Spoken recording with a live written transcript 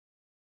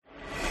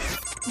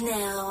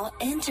Now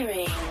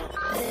entering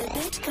the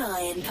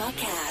Bitcoin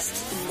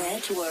Podcast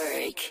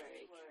Network.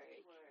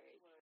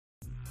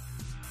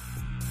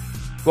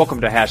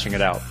 Welcome to Hashing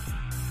It Out,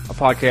 a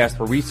podcast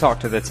where we talk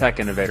to the tech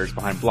innovators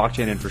behind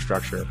blockchain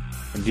infrastructure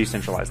and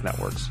decentralized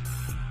networks.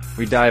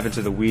 We dive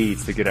into the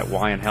weeds to get at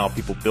why and how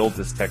people build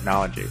this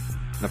technology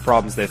and the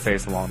problems they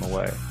face along the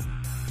way.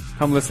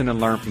 Come listen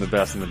and learn from the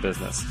best in the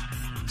business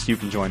so you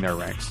can join their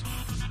ranks.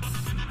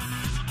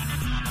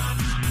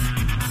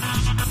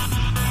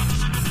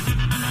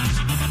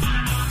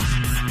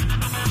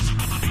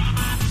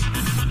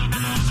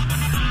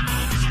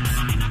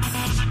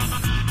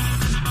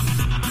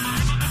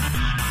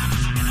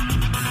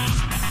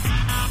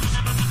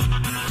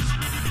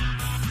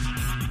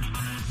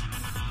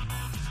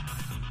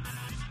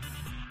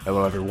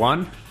 Hello,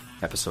 everyone.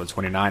 Episode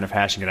 29 of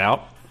Hashing It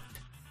Out.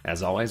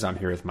 As always, I'm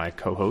here with my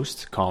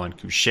co-host, Colin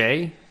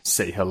Couchet.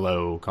 Say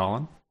hello,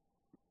 Colin.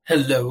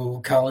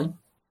 Hello, Colin.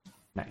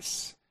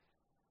 Nice.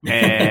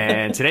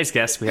 And today's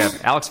guest, we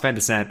have Alex Van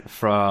Descent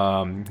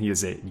he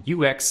is a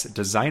UX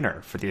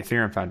designer for the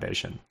Ethereum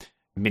Foundation.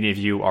 Many of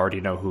you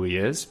already know who he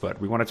is, but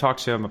we want to talk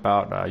to him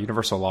about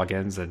universal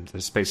logins and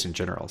the space in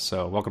general.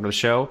 So welcome to the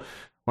show.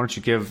 Why don't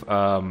you give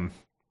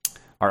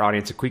our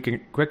audience a quick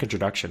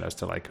introduction as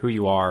to like who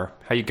you are,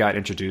 how you got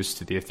introduced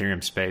to the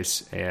Ethereum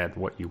space, and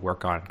what you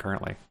work on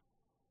currently.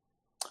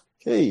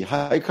 Hey,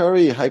 hi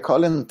Corey, hi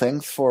Colin.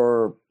 Thanks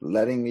for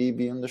letting me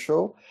be on the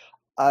show.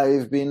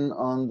 I've been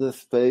on the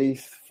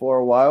space for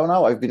a while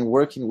now. I've been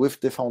working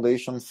with the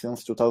foundation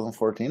since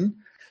 2014.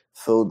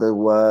 So that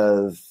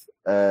was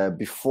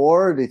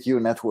before the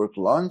Ethereum network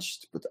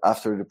launched, but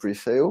after the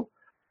pre-sale.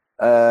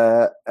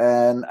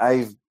 And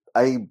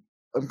I'm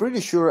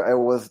pretty sure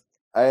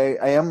I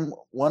am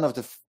one of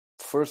the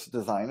first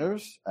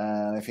designers,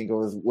 and I think I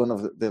was one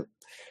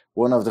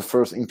of the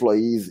first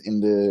employees in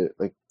the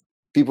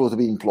people to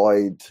be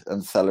employed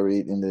and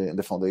salaried in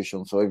the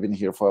foundation. So I've been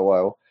here for a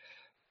while,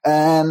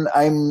 and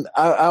I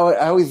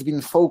always been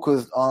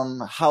focused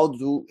on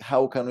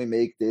how can we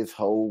make this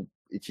whole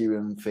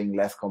Ethereum thing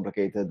less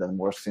complicated and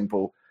more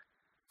simple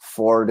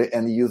for the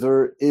end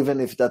user, even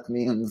if that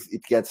means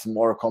it gets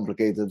more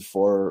complicated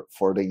for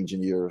the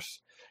engineers.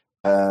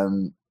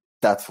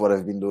 That's what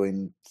I've been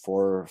doing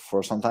for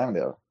some time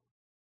there.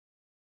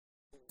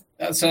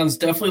 That sounds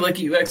definitely like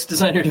a UX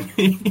designer to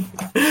me.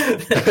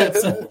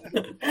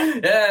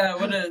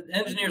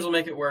 Engineers will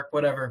make it work,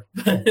 whatever.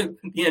 The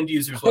end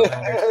users will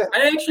matter.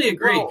 I actually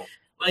agree. Well,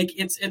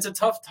 it's a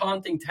tough,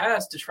 daunting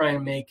task to try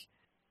and make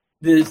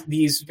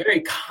these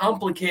very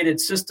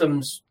complicated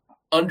systems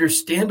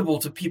understandable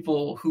to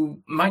people who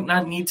might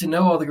not need to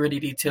know all the gritty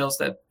details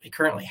that they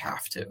currently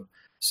have to.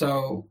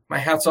 So my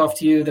hat's off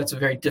to you. That's a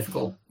very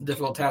difficult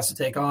task to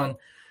take on.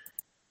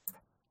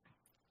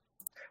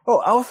 Oh,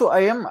 also,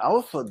 I am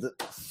also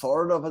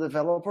sort of a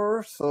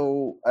developer.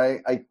 So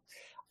I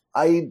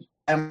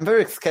am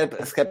very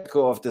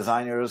skeptical of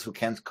designers who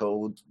can't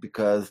code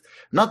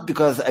not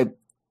because I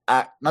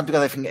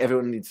think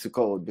everyone needs to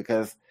code,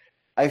 because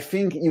I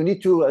think you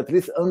need to at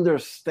least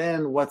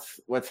understand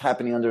what's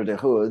happening under the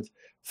hood.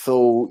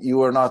 So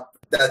you are not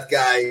that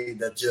guy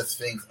that just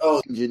thinks,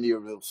 "Oh, engineer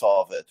will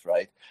solve it,"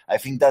 right? I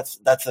think that's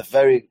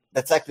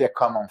actually a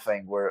common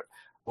thing where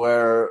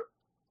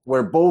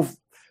both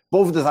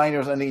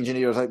designers and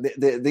engineers, like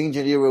the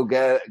engineer will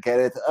get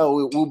it.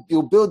 Oh,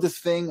 you'll build this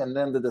thing, and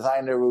then the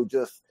designer will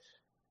just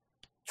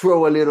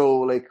throw a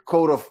little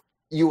coat of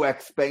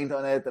UX paint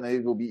on it, and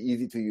it will be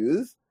easy to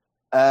use.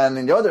 And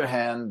on the other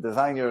hand,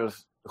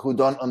 designers who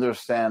don't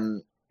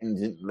understand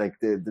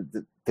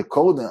the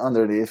code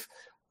underneath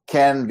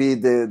can be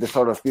the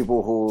sort of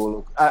people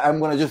who I'm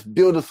going to just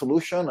build a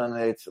solution, and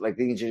it's like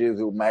the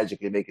engineers will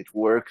magically make it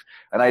work,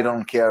 and I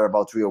don't care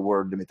about real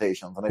world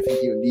limitations. And I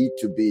think you need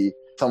to be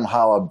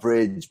somehow a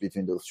bridge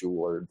between those two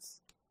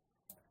worlds.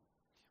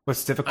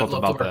 What's difficult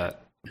about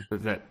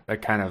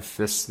that kind of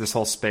this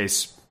whole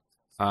space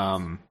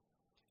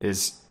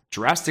is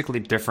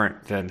drastically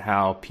different than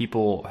how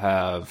people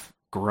have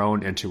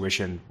grown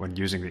intuition when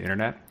using the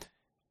internet,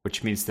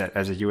 which means that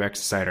as a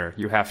UX designer,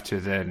 you have to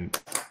then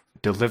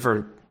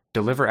deliver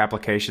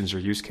applications or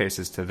use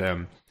cases to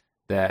them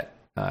that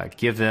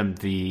give them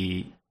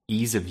the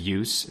ease of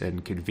use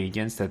and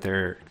convenience that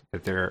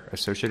they're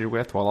associated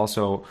with, while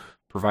also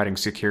providing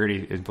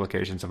security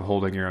implications of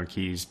holding your own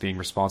keys, being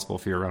responsible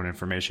for your own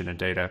information and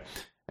data,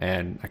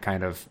 and a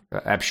kind of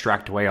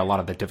abstract away a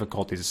lot of the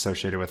difficulties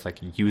associated with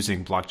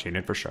using blockchain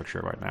infrastructure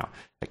right now.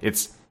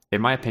 It's,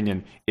 in my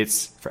opinion,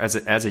 it's as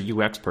a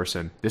UX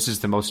person, this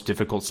is the most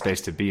difficult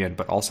space to be in,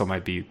 but also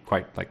might be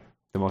quite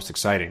the most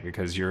exciting,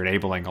 because you're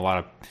enabling a lot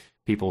of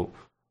people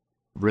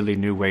really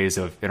new ways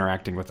of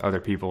interacting with other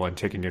people and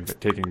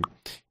taking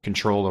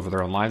control over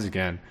their own lives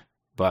again.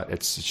 But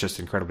it's just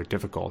incredibly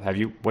difficult.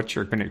 What's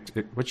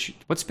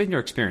been your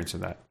experience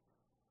in that?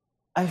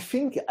 I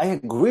think I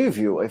agree with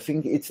you. I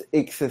think it's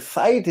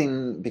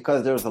exciting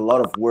because there's a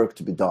lot of work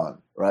to be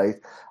done, right?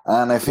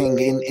 And I think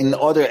in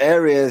other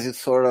areas, you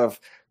sort of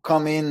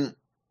come in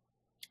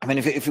I mean,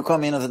 if you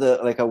come in as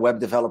a web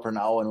developer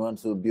now and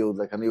want to build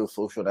like a new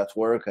social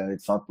network and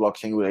it's not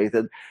blockchain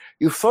related,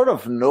 you sort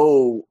of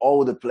know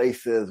all the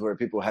places where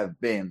people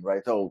have been,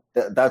 right? Oh,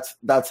 that's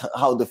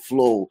how the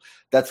flow.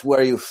 That's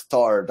where you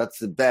start. That's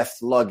the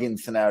best login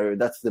scenario.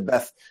 That's the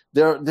best.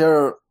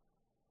 There's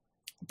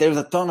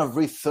a ton of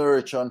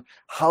research on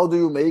how do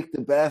you make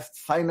the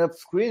best sign up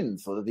screen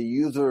so that the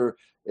user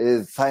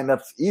is signed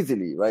up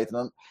easily, right?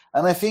 And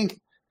I think.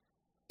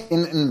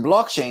 In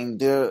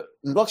blockchain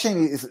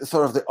is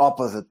sort of the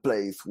opposite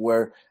place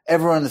where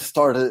everyone is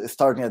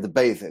starting at the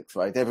basics,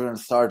 right?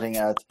 Everyone's starting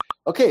at,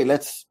 okay,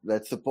 let's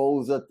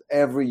suppose that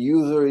every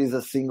user is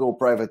a single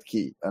private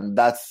key, and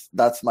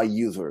that's my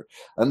user.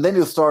 And then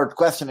you start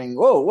questioning,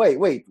 oh, wait,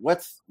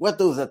 what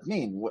does that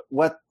mean?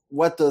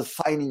 What does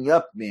signing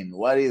up mean?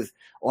 What is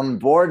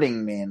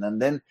onboarding mean?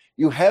 And then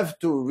you have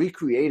to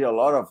recreate a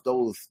lot of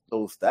those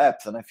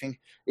steps. And I think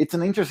it's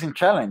an interesting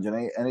challenge,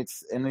 and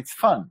it's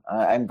fun.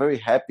 I'm very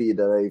happy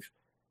that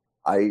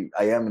I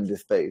am in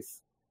this space.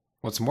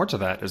 What's more to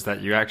that is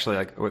that you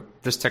actually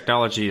this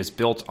technology is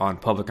built on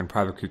public and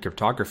private key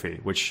cryptography,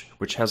 which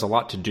has a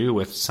lot to do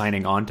with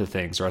signing on to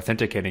things or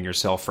authenticating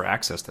yourself for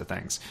access to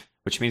things,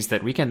 which means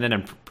that we can then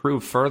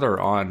improve further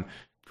on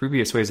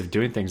previous ways of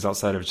doing things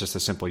outside of just a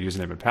simple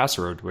username and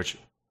password, which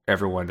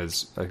everyone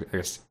is, I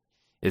guess,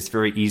 it's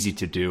very easy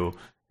to do.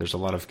 There's a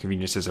lot of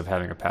conveniences of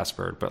having a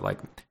password, but like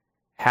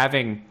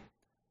having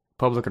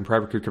public and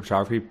private key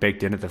cryptography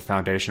baked into the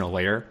foundational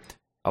layer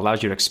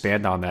allows you to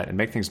expand on that and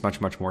make things much,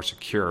 much more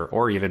secure,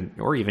 or even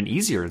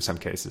easier in some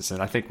cases.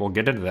 And I think we'll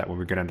get into that when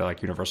we get into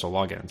like universal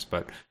logins.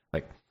 But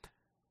like,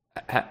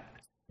 how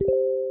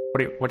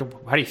do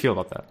you feel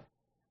about that?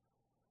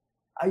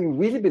 I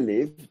really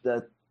believe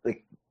that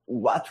like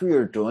what we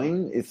are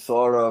doing is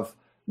sort of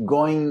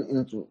going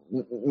into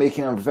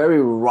making a very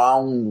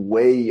round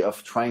way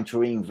of trying to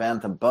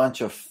reinvent a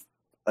bunch of,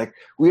 like,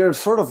 we are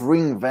sort of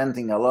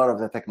reinventing a lot of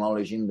the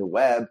technology in the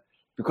web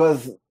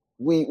because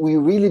we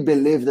really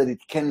believe that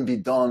it can be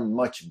done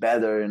much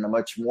better in a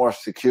much more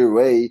secure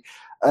way.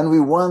 And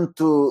we want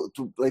to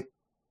like,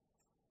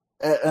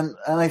 and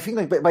I think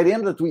like by the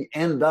end that we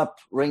end up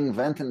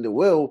reinventing the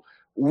wheel,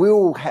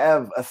 we'll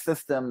have a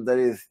system that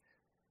is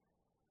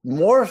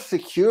more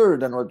secure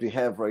than what we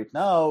have right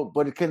now,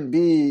 but it can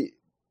be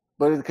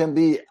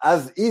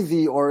as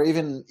easy or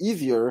even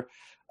easier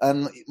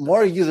and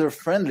more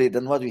user-friendly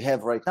than what we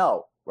have right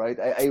now, right?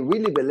 I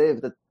really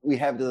believe that we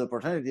have this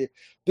opportunity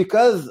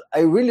because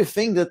I really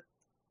think that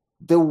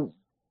the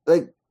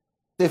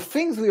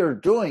things we are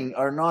doing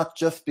are not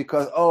just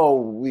because,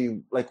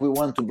 we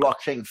want to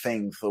blockchain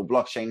things, so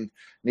blockchain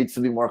needs to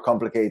be more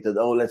complicated.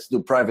 Oh, let's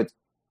do private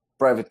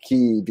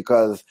key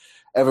because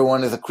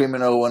everyone is a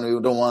criminal and we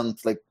don't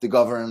want like the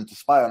government to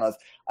spy on us.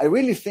 I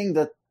really think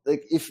that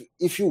like if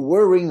you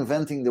were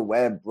reinventing the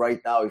web right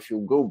now, if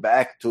you go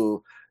back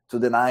to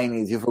the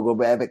 90s, if you go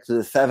back to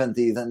the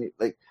 70s, and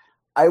like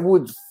I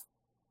would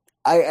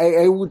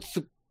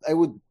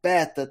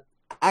bet that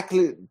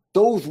actually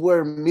those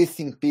were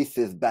missing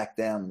pieces back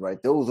then, right?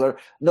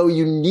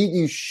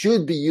 You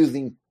should be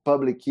using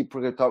public key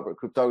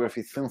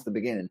cryptography since the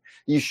beginning.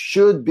 You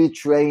should be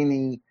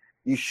training.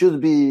 You should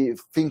be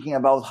thinking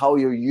about how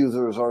your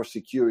users are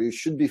secure. You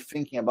should be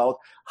thinking about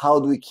how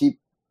do we keep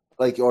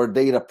like your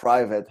data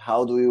private?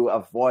 How do we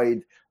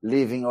avoid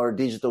leaving our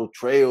digital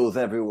trails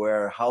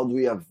everywhere? How do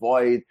we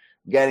avoid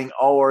getting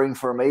all our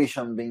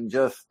information being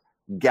just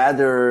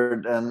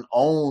gathered and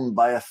owned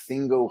by a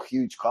single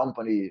huge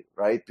company,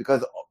 right?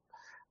 Because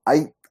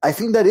I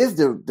think that is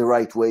the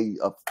right way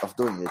of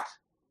doing it,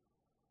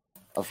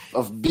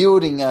 of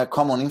building a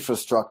common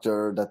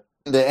infrastructure that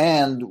in the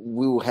end,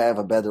 we will have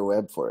a better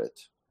web for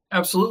it.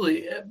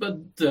 Absolutely.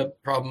 But the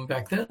problem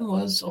back then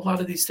was a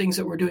lot of these things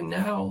that we're doing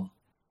now,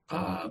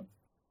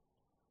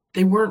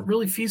 they weren't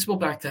really feasible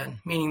back then,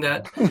 meaning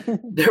that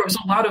there was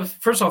a lot of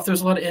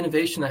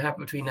innovation that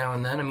happened between now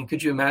and then. I mean,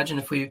 could you imagine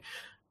if we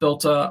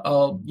built a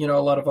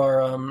lot of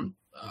our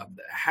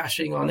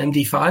hashing on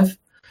MD5?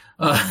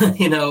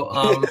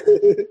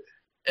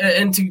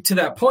 And to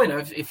that point,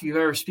 if you've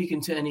ever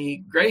spoken to any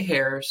gray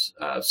hairs,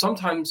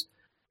 sometimes,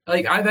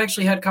 like I've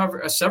actually had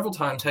several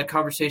times had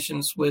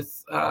conversations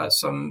with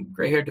some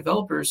gray-haired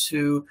developers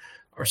who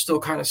are still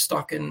kind of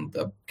stuck in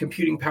the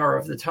computing power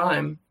of the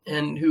time,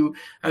 and who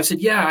I said,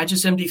 yeah, I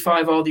just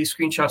MD5 all these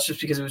screenshots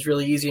just because it was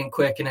really easy and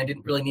quick, and I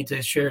didn't really need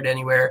to share it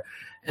anywhere.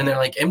 And they're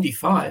like,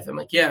 MD5? I'm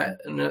like, yeah.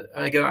 And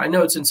I go, I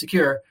know it's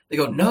insecure. They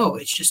go, no,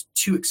 it's just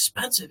too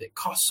expensive. It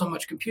costs so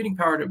much computing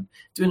power to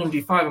do an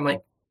MD5. I'm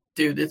like,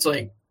 dude, it's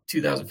like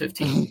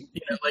 2015,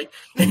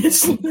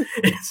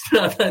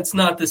 it's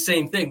not the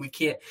same thing. We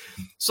can't.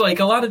 So like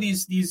a lot of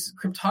these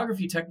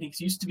cryptography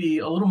techniques used to be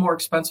a little more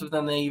expensive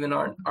than they even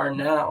are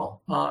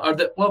now. They're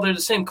the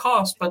same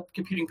cost, but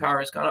computing power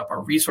has gone up.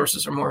 Our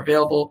resources are more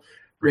available.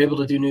 We're able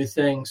to do new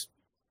things.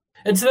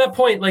 And to that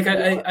point, like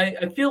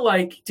I feel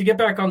like to get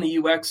back on the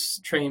UX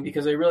train,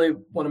 because I really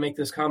want to make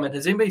this comment.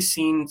 Has anybody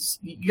seen?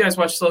 You guys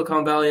watch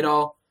Silicon Valley at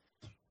all?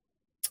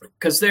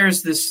 Because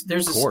there's this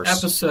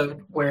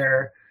episode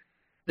where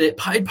that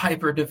Pied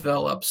Piper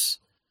develops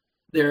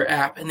their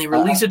app and they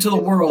release it to the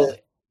world,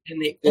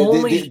 and they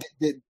only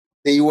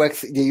the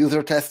UX, the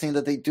user testing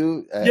that they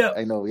do.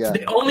 I know. Yeah,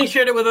 they only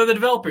shared it with other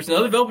developers, and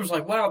other developers are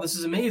like, "Wow, this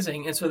is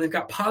amazing!" And so they've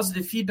got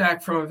positive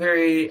feedback from a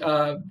very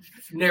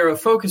narrow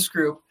focus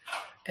group.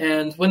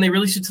 And when they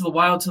release it to the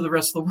wild to the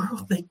rest of the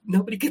world,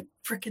 nobody could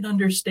freaking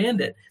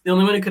understand it. The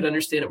only one who could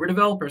understand it were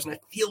developers, and I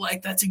feel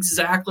like that's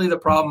exactly the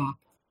problem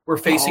we're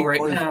facing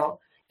right now.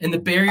 And the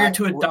barrier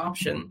to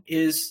adoption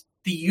is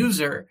the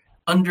user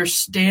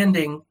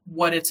understanding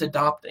what it's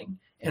adopting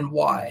and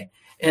why.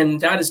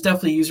 And that is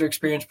definitely a user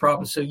experience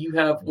problem. So you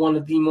have one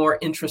of the more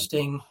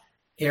interesting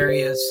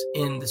areas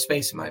in the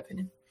space, in my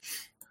opinion.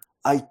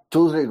 I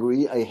totally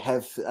agree.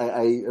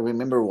 I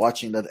remember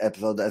watching that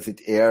episode as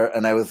it aired,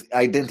 and I was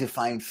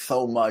identifying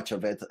so much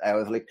of it. I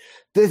was like,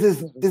 this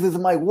is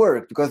my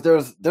work, because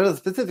there's a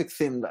specific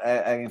thing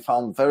I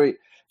found very,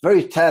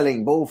 very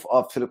telling, both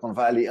of Silicon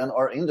Valley and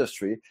our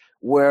industry,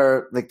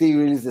 where like they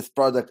released this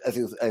product, as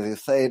you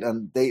said,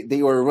 and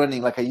they were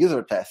running like a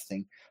user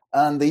testing,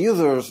 and the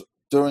users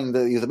during the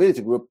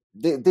usability group,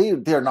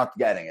 they're not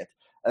getting it.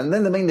 And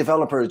then the main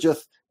developer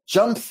just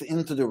jumps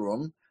into the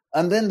room,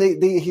 and then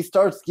he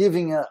starts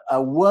giving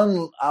a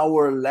 1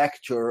 hour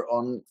lecture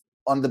on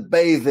the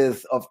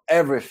basis of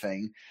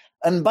everything.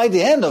 And by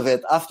the end of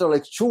it, after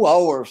like 2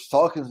 hours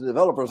talking to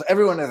developers,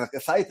 everyone is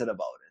excited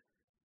about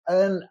it.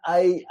 And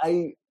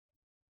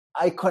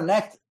I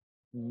connect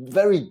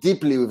very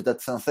deeply with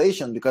that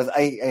sensation, because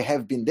I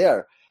have been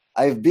there.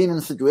 I've been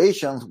in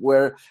situations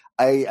where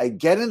I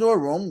get into a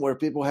room where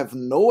people have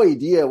no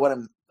idea what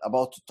I'm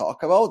about to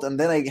talk about, and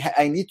then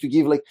I need to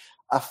give like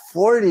a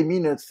 40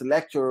 minutes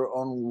lecture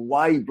on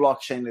why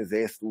blockchain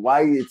exists,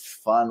 why it's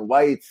fun,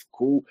 why it's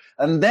cool.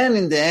 And then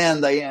in the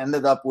end, I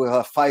ended up with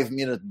a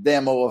 5-minute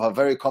demo of a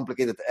very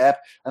complicated app,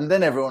 and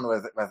then everyone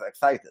was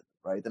excited,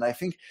 right? And I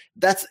think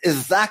that's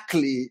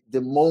exactly the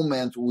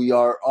moment we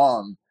are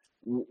on,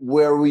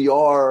 where we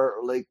are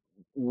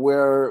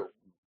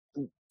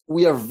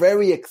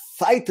very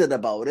excited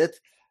about it,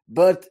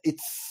 but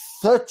it's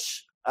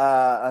such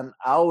an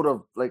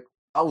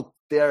out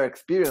there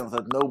experience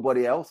that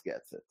nobody else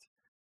gets it.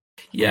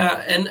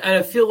 Yeah, and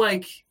I feel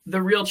like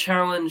the real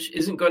challenge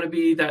isn't going to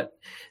be that.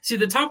 See,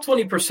 the top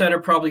 20% are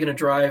probably going to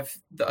drive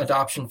the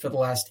adoption for the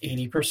last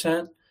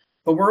 80%,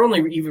 but we're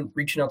only even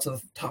reaching out to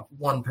the top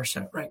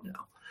 1% right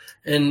now.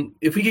 And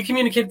if we could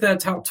communicate that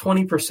top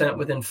 20%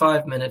 within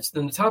 5 minutes,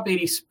 then the top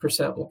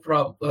 80% will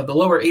probably, the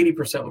lower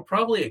 80% will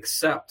probably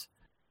accept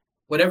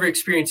whatever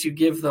experience you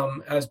give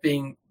them as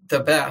being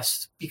the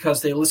best,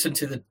 because they listen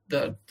to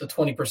the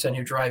 20%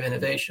 who drive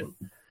innovation,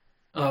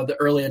 the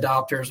early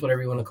adopters,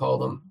 whatever you want to call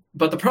them.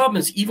 But the problem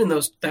is, even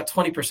that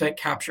 20%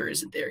 capture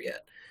isn't there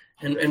yet.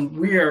 And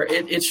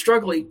it's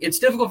struggling. It's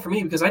difficult for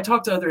me because I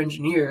talk to other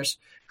engineers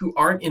who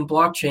aren't in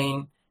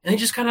blockchain, and they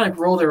just kind of like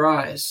roll their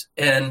eyes.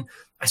 And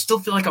I still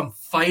feel like I'm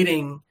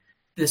fighting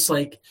this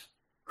like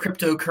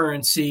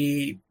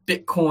cryptocurrency,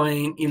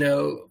 Bitcoin,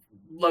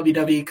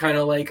 lovey-dovey kind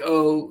of like,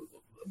 well,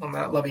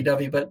 not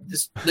lovey-dovey, but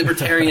this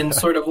libertarian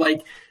sort of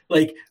like,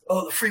 the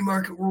free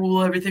market will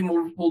rule everything,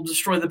 will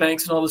destroy the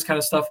banks and all this kind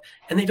of stuff.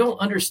 And they don't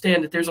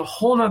understand that there's a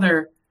whole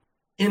nother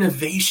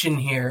innovation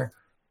here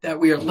that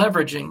we are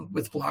leveraging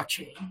with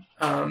blockchain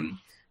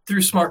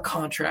through smart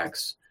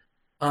contracts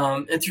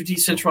and through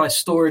decentralized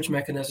storage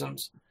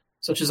mechanisms,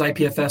 such as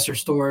IPFS or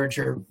storage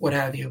or what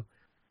have you,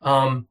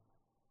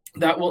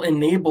 that will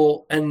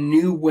enable a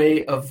new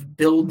way of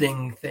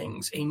building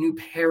things, a new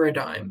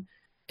paradigm.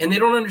 And they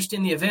don't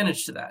understand the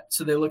advantage to that.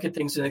 So they look at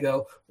things and they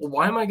go, well,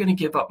 why am I going to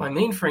give up my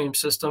mainframe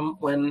system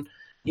when,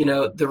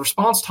 the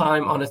response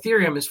time on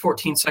Ethereum is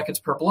 14 seconds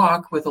per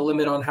block with a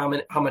limit on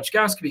how much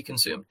gas can be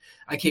consumed?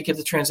 I can't get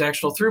the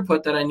transactional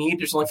throughput that I need.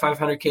 There's only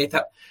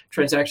 500K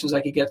transactions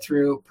I could get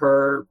through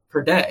per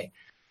day.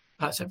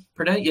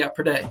 Per day? Yeah,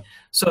 per day.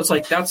 So it's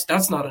like,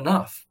 that's not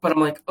enough. But I'm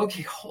like,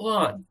 okay, hold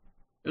on.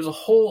 There's a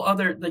whole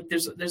other, like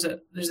there's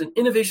an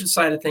innovation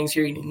side of things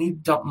here. You need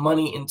to dump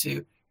money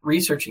into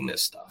researching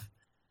this stuff.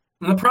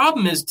 And the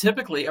problem is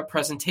typically a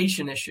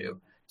presentation issue.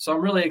 So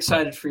I'm really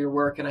excited for your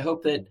work, and I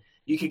hope that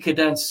you can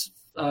condense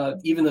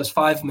even those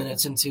 5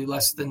 minutes into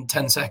less than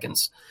 10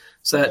 seconds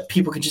so that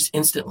people can just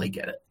instantly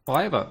get it.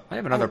 Well, I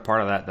have another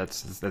part of that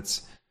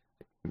that's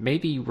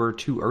maybe we're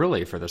too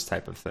early for this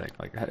type of thing.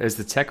 Like, is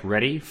the tech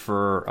ready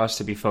for us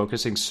to be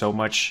focusing so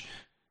much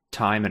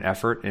time and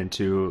effort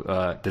into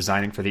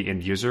designing for the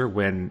end user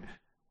when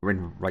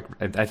like,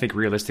 I think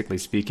realistically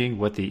speaking,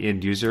 what the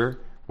end user,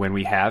 when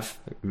we have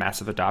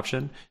massive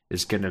adoption,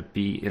 is going to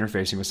be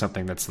interfacing with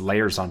something that's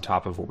layers on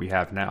top of what we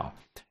have now.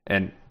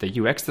 And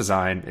the UX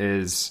design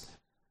is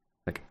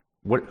like,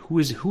 who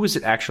is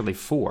it actually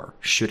for?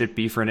 Should it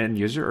be for an end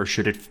user, or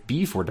should it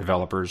be for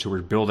developers who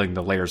are building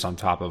the layers on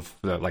top of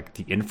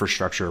the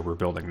infrastructure we're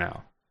building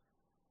now?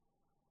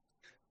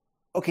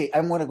 Okay,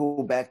 I'm going to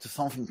go back to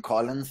something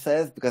Colin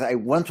says, because I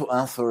want to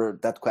answer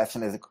that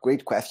question as a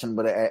great question,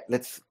 but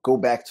let's go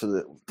back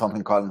to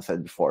something Colin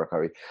said before,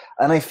 Corey.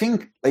 And I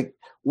think like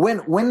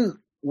when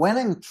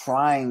I'm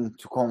trying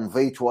to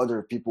convey to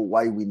other people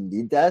why we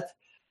need that,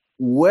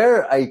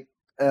 where I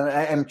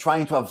I'm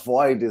trying to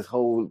avoid this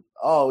whole,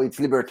 it's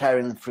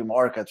libertarian free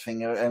market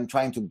thing. I'm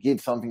trying to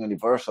give something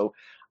universal.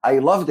 I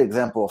love the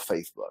example of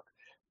Facebook,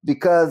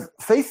 because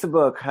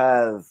Facebook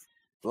has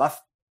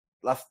last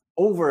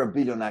over 1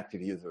 billion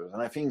active users.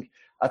 And I think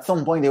at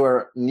some point they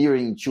were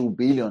nearing 2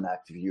 billion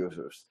active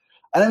users.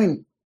 And I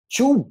mean,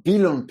 2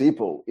 billion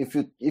people, if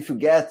you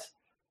get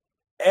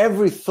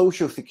every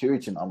social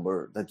security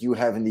number that you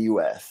have in the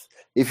US,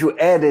 if you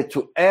add it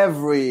to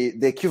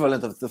the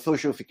equivalent of the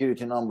social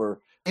security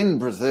number in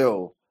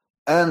Brazil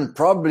and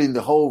probably in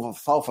the whole of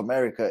South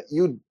America,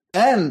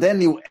 and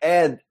then you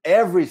add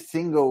every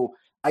single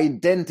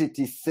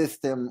identity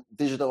system,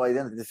 digital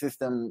identity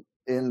system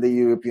in the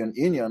European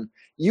Union,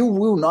 you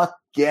will not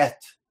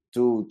get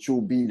to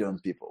 2 billion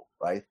people,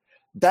 right?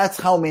 That's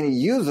how many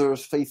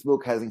users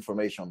Facebook has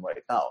information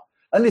right now.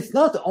 And it's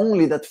not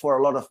only that for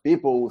a lot of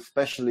people,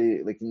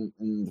 especially like in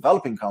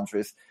developing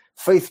countries,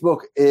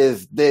 Facebook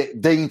is the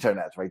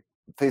internet, right?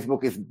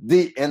 Facebook is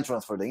the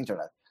entrance for the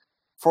internet.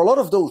 For a lot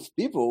of those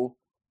people,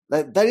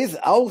 that is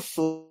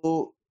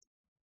also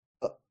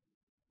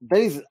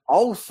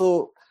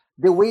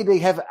the way they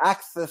have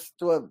access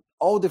to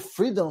all the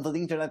freedom that the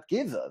internet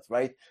gives us,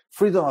 right?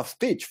 Freedom of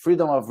speech,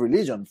 freedom of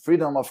religion,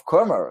 freedom of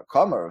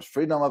commerce,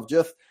 freedom of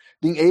just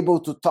being able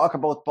to talk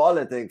about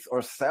politics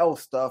or sell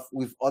stuff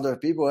with other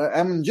people.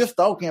 I'm just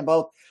talking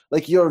about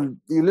like your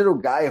little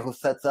guy who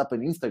sets up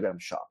an Instagram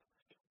shop.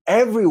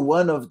 Every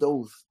one of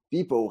those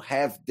people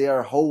have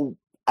their whole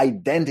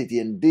identity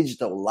and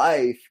digital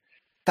life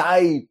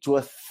tied to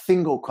a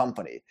single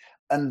company.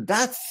 And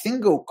that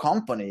single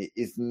company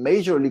is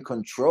majorly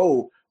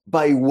controlled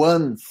by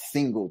one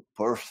single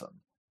person.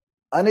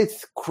 And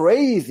it's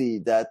crazy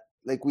that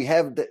like we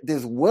have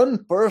this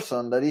one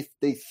person that if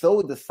they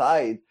so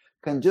decide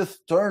can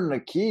just turn the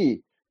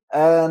key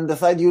and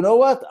decide, you know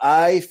what,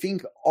 I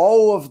think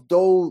all of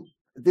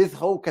this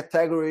whole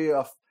category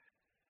of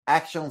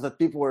actions that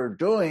people are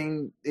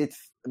doing,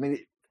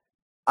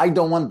 I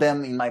don't want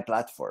them in my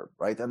platform,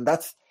 right? And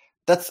that's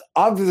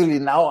obviously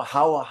now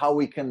how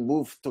we can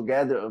move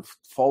together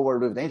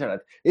forward with the internet.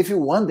 If you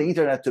want the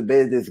internet to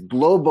be this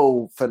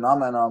global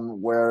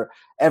phenomenon where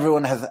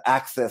everyone has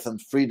access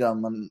and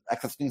freedom and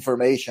access to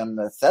information,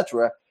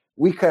 etc.,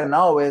 we can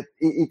now, it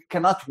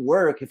cannot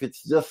work if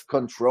it's just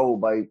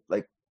controlled by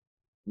like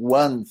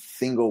one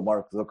single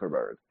Mark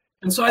Zuckerberg.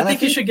 And so I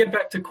think you should get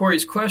back to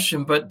Corey's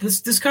question, but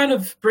this kind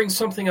of brings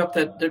something up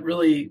that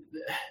really,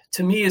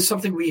 to me, is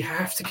something we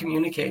have to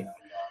communicate,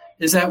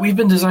 is that we've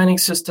been designing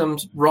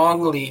systems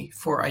wrongly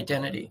for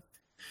identity,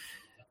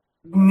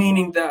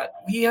 meaning that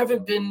we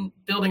haven't been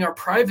building our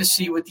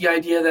privacy with the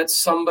idea that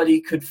somebody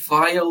could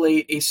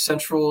violate a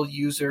central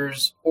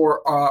user's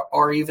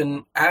or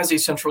even as a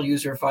central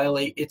user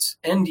violate its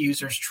end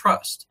user's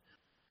trust.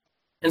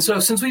 And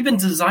so since we've been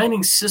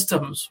designing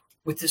systems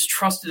with this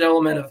trusted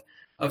element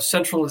of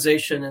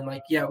centralization and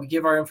like, yeah, we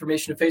give our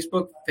information to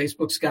Facebook,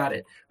 Facebook's got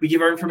it. We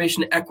give our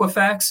information to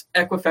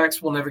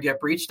Equifax will never get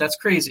breached. That's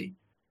crazy.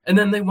 And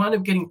then they wind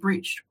up getting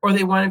breached, or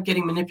they wind up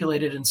getting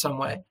manipulated in some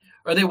way,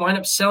 or they wind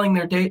up selling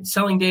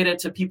data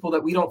to people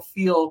that we don't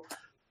feel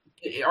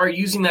are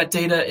using that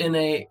data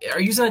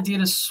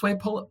to sway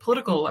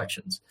political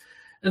elections.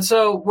 And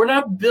so we're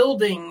not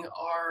building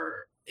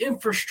our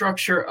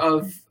infrastructure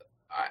of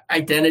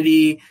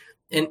identity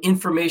and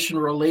information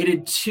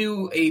related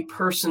to a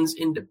person's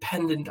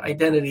independent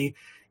identity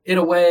in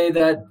a way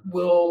that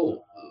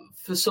will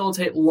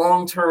facilitate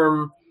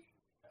long-term,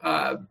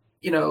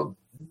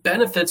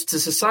 benefits to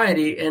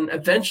society, and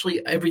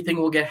eventually everything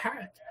will get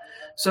hacked.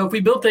 So if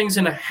we build things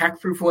in a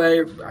hack-proof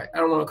way, I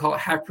don't want to call it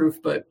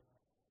hack-proof, but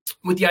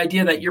with the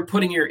idea that you're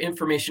putting your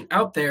information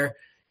out there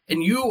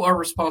and you are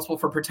responsible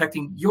for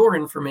protecting your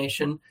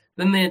information,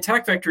 then the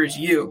attack vector is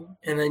you,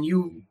 and then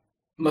you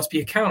must be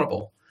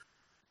accountable.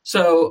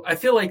 So I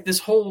feel like this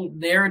whole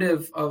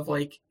narrative of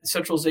like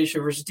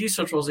centralization versus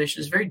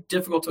decentralization is very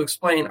difficult to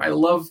explain. I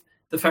love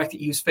the fact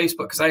that you use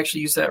Facebook because I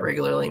actually use that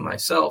regularly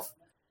myself.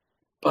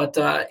 But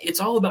it's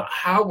all about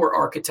how we're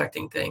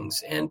architecting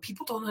things, and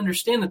people don't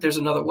understand that there's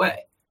another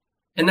way.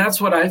 And that's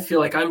what I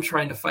feel like I'm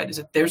trying to fight, is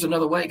that there's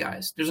another way,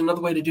 guys. There's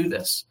another way to do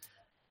this.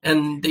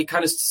 And they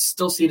kind of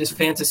still see it as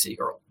fantasy,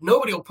 or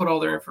nobody will put all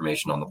their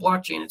information on the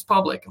blockchain. It's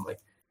public. I'm like,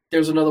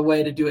 there's another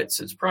way to do it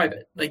so it's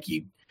private. Like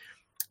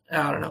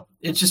I don't know.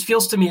 It just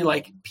feels to me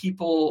like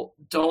people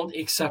don't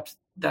accept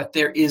that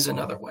there is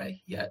another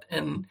way yet.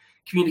 And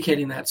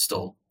communicating that's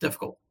still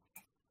difficult.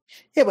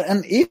 Yeah, but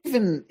and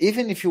even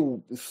if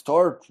you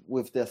start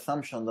with the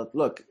assumption that,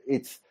 look,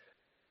 it's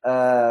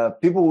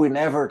people will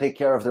never take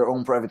care of their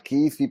own private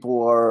keys.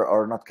 People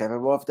are not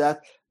capable of that.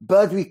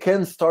 But we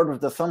can start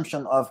with the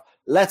assumption of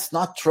let's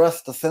not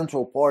trust the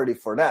central party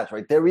for that,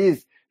 right?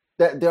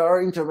 There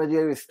are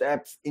intermediary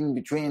steps in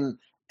between.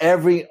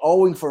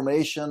 All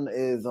information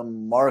is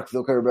on Mark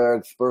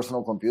Zuckerberg's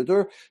personal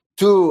computer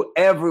to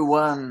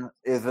everyone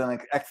is an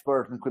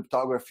expert in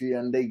cryptography,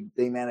 and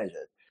they manage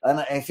it. And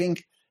I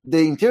think the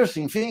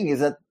interesting thing is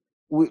that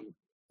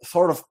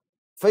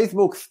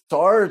Facebook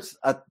starts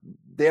at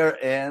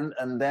their end,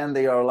 and then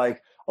they are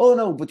like, oh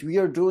no, but we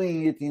are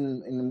doing it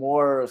in a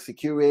more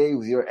secure way.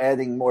 We are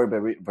adding more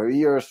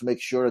barriers to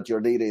make sure that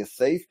your data is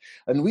safe.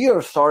 And we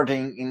are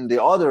starting in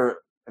the other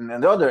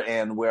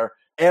end where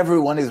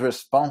everyone is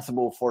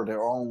responsible for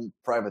their own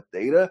private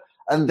data.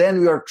 And then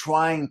we are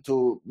trying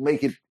to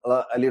make it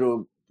a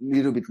little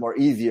bit more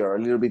easier,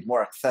 a little bit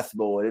more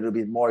accessible, a little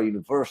bit more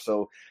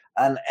universal,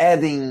 and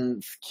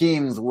adding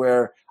schemes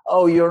where,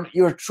 oh,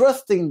 you're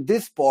trusting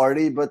this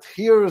party, but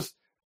here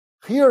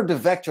are the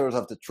vectors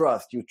of the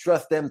trust. You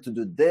trust them to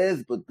do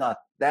this, but not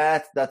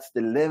that. That's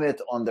the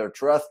limit on their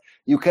trust.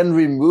 You can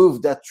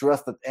remove that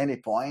trust at any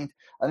point.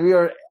 And we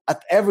are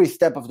at every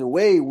step of the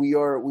way. We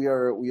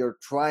are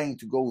trying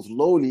to go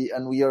slowly,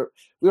 and we are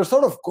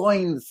sort of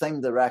going in the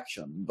same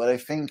direction. But I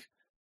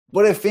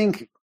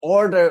think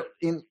order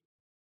in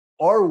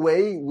our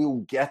way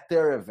will get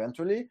there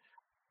eventually.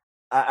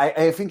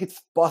 I think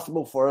it's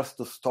possible for us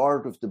to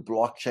start with the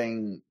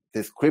blockchain,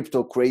 this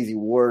crypto crazy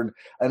world,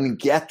 and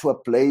get to a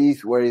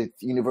place where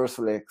it's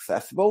universally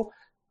accessible.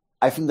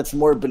 I think that's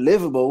more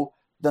believable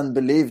than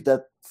believe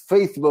that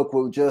Facebook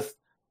will just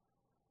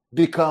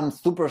become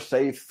super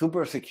safe,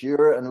 super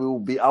secure, and we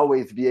will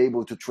always be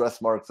able to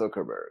trust Mark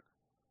Zuckerberg.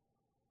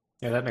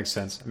 Yeah, that makes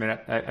sense. I mean,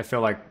 I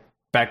feel like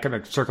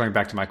circling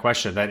back to my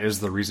question, that is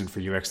the reason for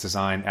UX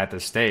design at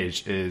this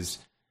stage, is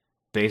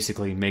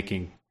basically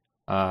making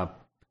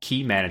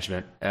key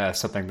management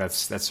something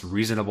that's a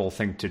reasonable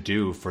thing to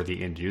do for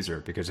the end user.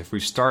 Because if we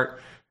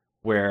start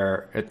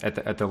where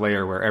at the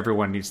layer where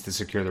everyone needs to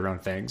secure their own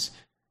things,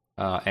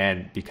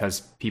 and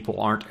because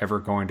people aren't ever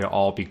going to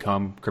all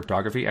become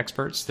cryptography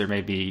experts, there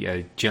may be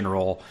a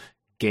general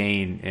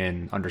gain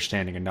in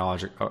understanding and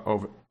knowledge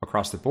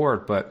across the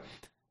board, but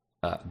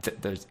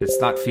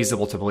it's not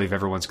feasible to believe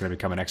everyone's going to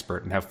become an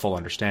expert and have full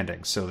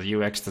understanding. So the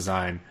UX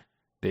design,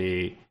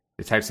 the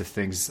types of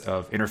things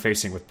of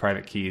interfacing with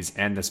private keys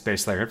and the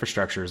space layer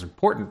infrastructure is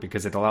important,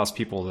 because it allows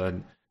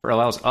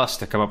us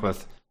to come up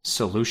with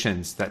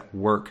solutions that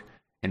work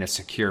in a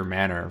secure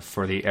manner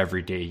for the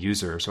everyday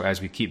user. So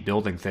as we keep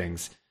building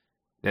things,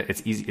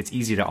 it's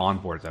easy to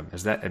onboard them.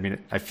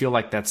 I feel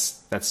like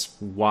that's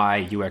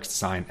why UX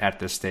design at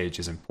this stage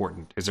is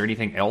important. Is there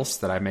anything else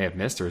that I may have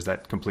missed, or is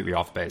that completely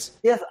off base?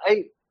 Yes,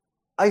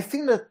 I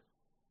think that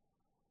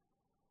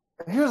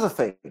here's the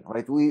thing,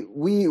 right?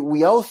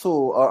 We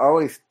also are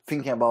always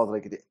thinking about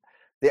like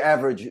the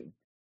average.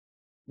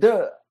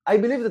 I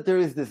believe that there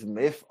is this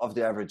myth of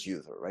the average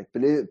user, right?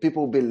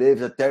 People believe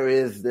that there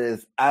is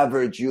this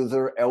average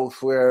user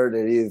elsewhere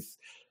that is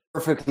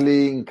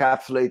perfectly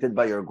encapsulated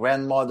by your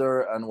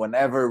grandmother, and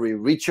whenever we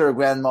reach your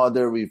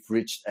grandmother, we've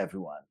reached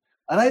everyone.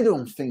 And I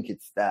don't think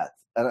it's that.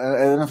 And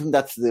I don't think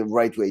that's the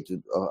right way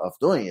of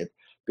doing it,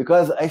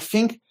 because I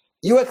think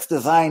UX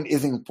design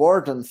is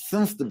important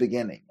since the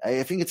beginning.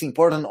 I think it's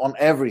important on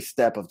every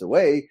step of the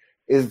way.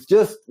 It's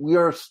just we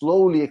are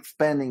slowly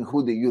expanding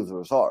who the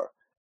users are.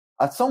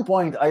 At some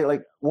point,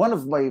 one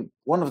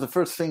of the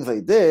first things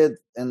I did,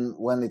 and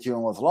when Ethereum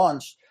was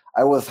launched,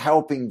 I was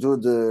helping do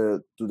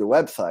the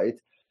website,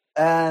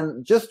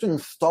 and just to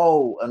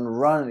install and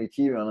run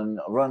Ethereum and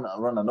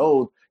run a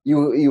node,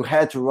 you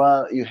had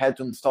to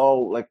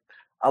install it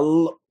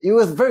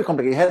was very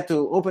complicated. You had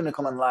to open the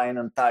command line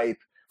and type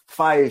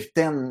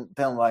 10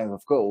 lines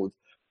of code.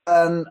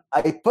 And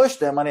I pushed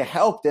them and I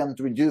helped them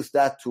to reduce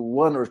that to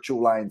 1 or 2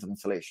 lines of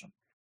installation.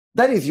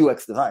 That is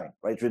UX design,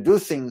 right?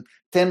 Reducing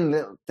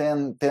 10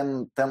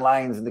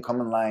 lines in the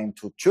command line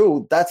to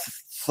 2,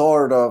 that's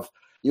sort of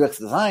UX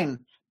design,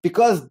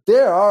 because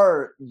there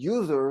are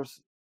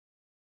users.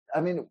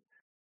 I mean,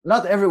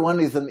 not everyone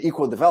is an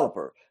equal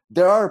developer.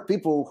 There are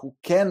people who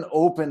can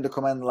open the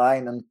command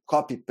line and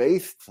copy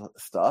paste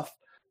stuff,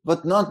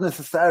 but not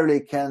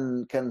necessarily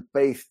can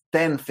paste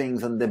 10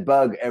 things and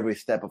debug every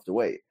step of the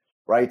way,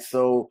 right?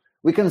 So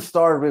we can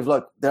start with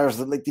there's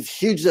this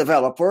huge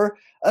developer,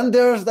 and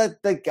there's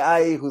that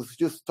guy who's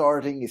just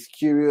starting, is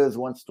curious,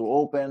 wants to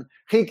open.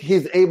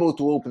 He's able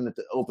to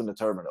open the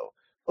terminal.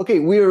 Okay,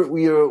 we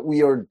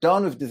are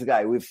done with this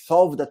guy. We've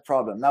solved that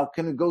problem. Now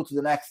can we go to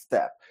the next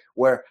step,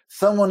 where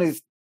someone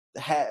is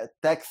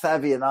tech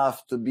savvy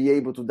enough to be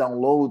able to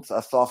download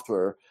a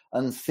software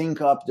and sync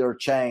up their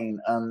chain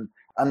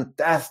and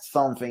test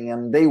something,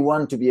 and they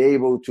want to be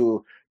able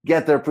to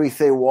get their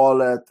pre-sale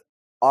wallet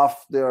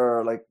off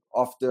their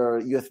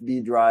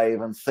USB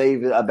drive and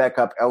save a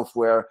backup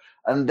elsewhere,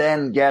 and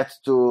then get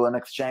to an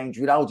exchange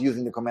without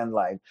using the command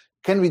line.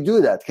 Can we do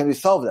that? Can we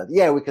solve that?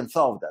 Yeah, we can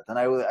solve that. And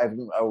I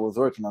was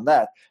working on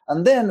that.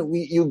 And then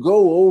you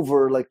go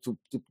over to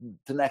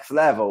the next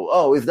level.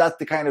 Oh, is that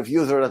the kind of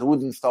user that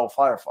would install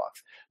Firefox?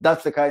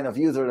 That's the kind of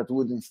user that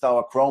would install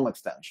a Chrome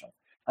extension.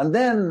 And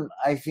then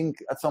I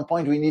think at some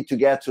point we need to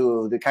get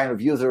to the kind of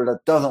user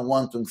that doesn't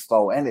want to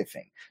install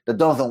anything, that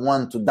doesn't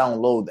want to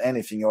download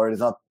anything, or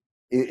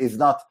is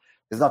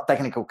not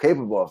technically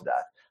capable of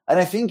that. And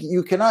I think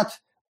you cannot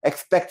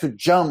expect to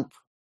jump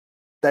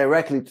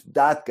directly to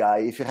that guy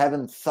if you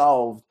haven't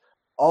solved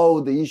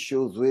all the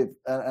issues with,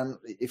 and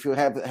if you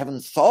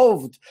haven't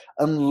solved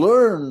and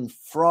learned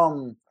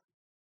from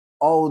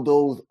all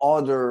those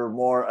other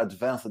more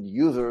advanced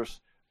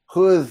users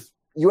whose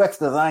UX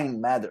design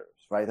matters,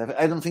 right?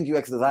 I don't think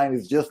UX design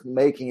is just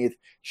making it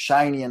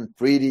shiny and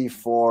pretty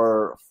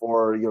for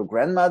your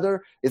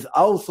grandmother. It's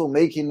also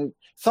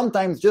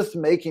sometimes just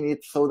making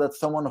it so that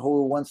someone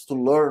who wants to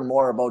learn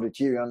more about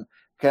Ethereum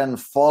can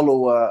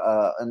follow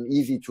an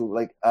easy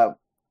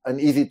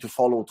to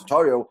follow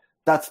tutorial.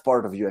 That's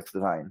part of UX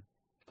design.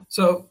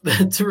 So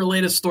to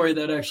relate a story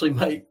that actually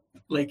might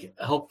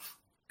help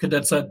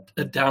condense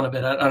that down a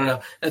bit, I don't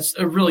know. That's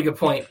a really good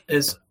point.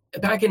 Is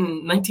back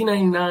in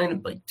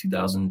 1999, like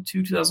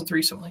 2002,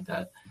 2003, something like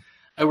that,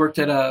 I worked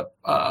at a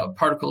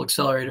particle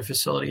accelerator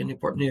facility in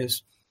Newport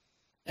News,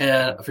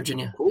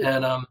 Virginia. Cool.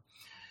 And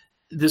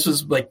this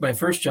was like my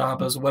first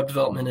job as a web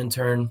development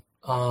intern.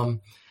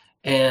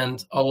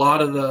 And a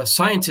lot of the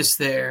scientists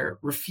there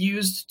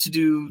refused to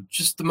do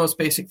just the most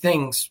basic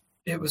things.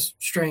 It was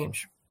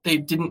strange. They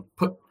didn't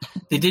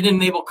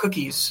enable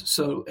cookies.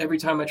 So every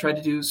time I tried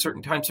to do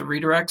certain types of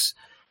redirects,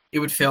 it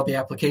would fail the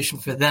application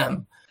for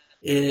them.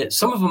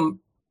 Some of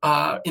them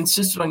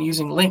insisted on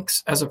using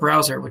links as a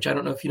browser, which I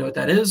don't know if you know what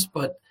that is,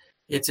 but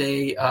it's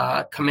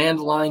a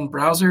command line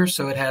browser.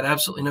 So it had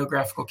absolutely no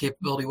graphical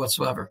capability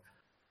whatsoever.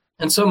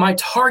 And so my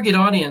target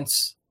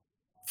audience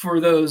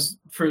for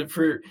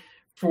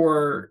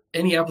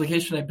any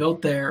application I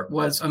built there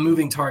was a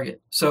moving target.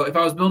 So if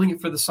I was building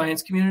it for the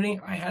science community,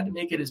 I had to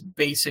make it as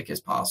basic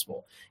as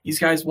possible. These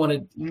guys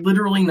wanted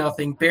literally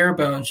nothing, bare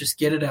bones, just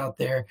get it out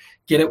there,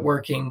 get it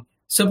working,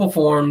 simple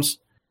forms,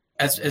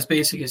 as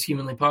basic as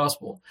humanly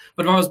possible.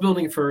 But if I was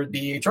building it for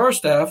the HR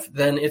staff,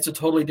 then it's a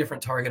totally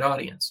different target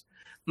audience.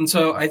 And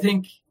so I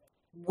think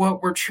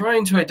what we're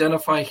trying to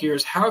identify here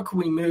is how can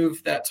we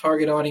move that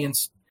target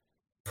audience,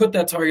 put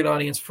that target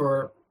audience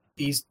for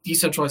these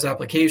decentralized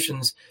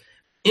applications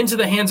into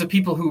the hands of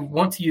people who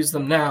want to use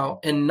them now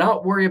and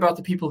not worry about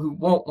the people who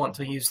won't want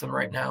to use them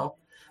right now,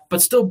 but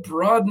still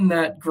broaden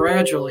that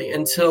gradually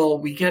until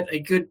we get a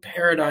good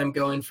paradigm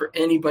going for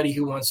anybody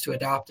who wants to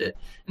adopt it.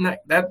 And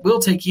that will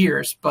take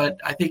years, but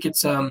I think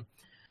it's an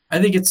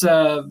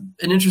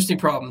interesting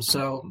problem.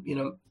 So,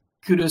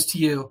 kudos to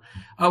you.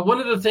 One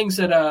of the things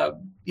that,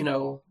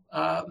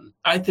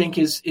 I think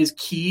is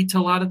key to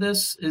a lot of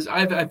this is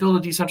I built a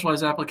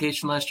decentralized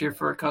application last year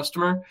for a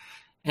customer.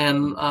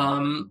 And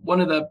one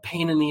of the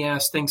pain in the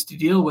ass things to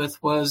deal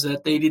with was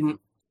that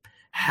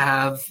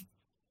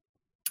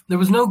there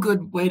was no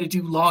good way to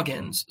do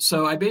logins.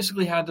 So I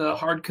basically had to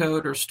hard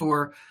code or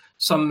store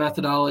some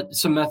method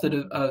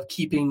of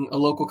keeping a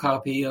local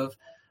copy of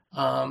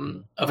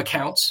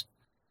accounts.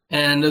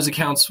 And those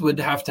accounts would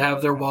have to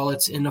have their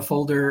wallets in a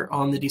folder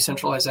on the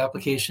decentralized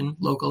application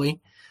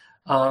locally.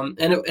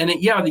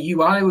 The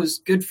UI was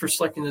good for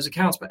selecting those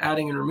accounts, but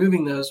adding and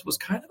removing those was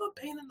kind of a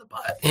pain in the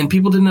butt, and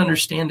people didn't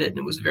understand it, and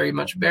it was very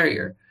much a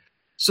barrier.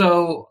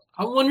 So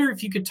I wonder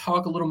if you could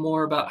talk a little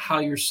more about how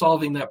you're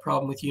solving that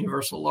problem with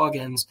universal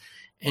logins,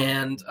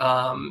 and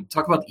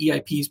talk about the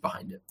EIPs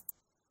behind it.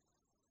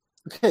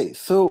 Okay,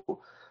 so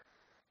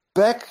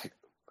back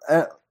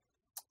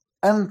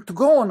and to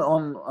go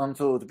on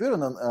to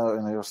build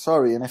on your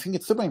story, and I think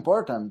it's super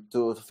important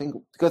to think,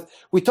 because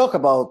we talk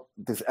about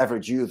this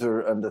average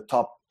user and the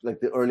top, like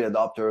the early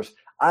adopters,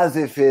 as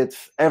if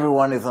it's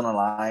everyone is on a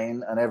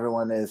line and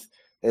everyone is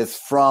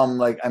from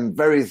like I'm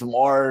very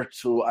smart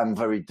to I'm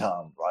very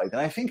dumb, right? And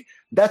I think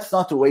that's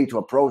not the way to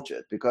approach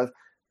it, because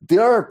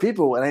there are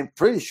people, and I'm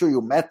pretty sure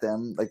you met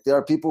them, like there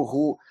are people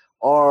who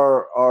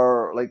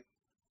are like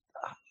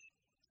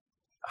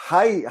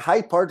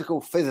high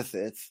particle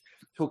physicists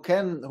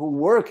who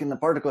work in the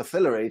particle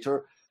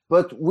accelerator,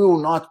 but will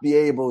not be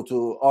able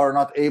to, or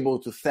not able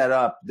to set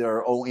up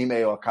their own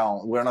email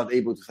account. We're not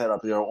able to set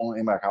up their own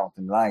email account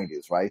in the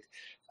 90s, right?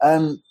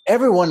 And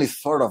everyone is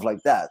sort of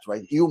like that,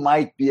 right? You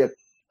might be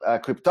a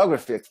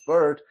cryptography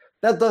expert.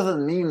 That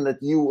doesn't mean that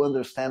you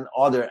understand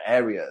other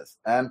areas.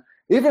 And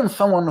even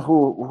someone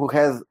who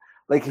has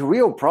like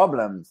real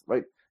problems,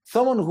 right?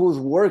 Someone who's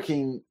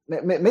working,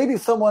 maybe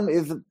someone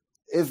is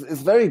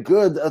very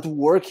good at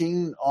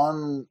working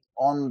on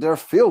their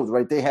field,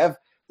 right? They have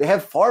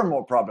far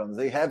more problems.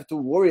 They have to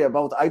worry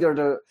about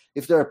either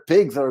if their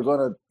pigs are going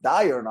to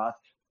die or not.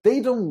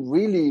 They don't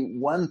really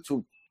want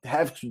to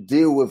have to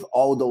deal with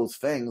all those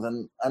things.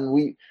 And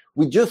we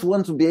just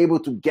want to be able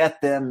to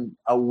get them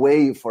a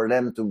way for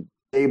them to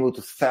be able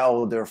to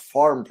sell their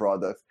farm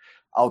products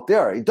out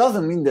there. It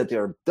doesn't mean that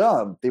they're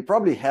dumb. They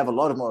probably have a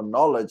lot more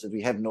knowledge that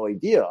we have no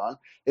idea on.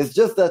 It's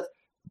just that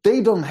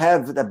they don't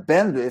have the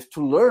bandwidth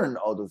to learn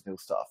all those new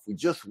stuff. We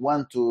just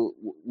want to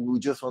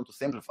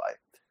simplify.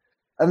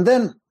 And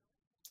then,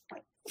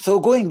 so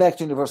going back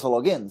to universal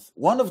logins,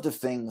 one of the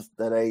things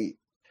that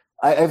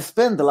I've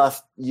spent the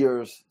last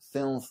years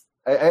since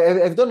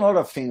I've done a lot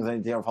of things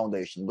in the Ethereum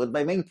Foundation, but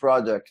my main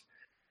project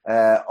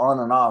on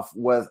and off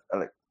was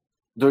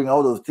during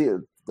all those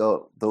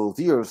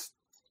years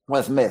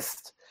was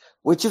Mist,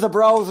 which is a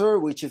browser,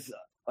 which is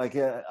like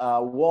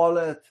a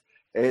wallet.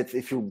 It's,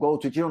 if you go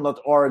to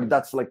ethereum.org,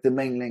 that's like the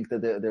main link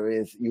that there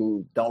is.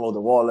 You download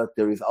the wallet.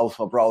 There is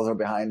also a browser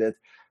behind it.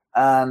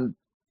 And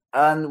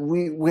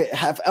we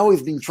have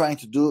always been trying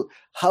to do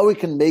how we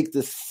can make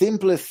the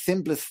simplest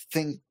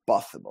thing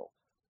possible.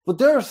 but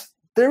there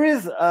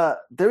is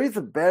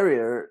a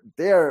barrier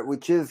there,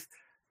 which is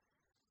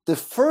the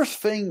first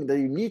thing that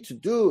you need to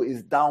do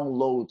is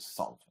download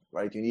something,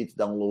 right? You need to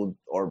download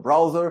our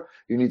browser.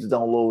 You need to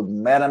download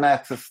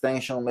MetaMask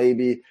extension.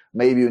 Maybe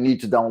you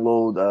need to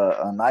download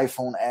an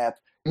iPhone app.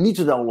 You need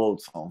to download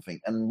something.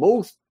 And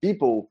most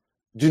people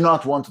do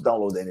not want to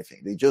download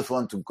anything. They just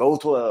want to go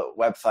to a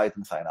website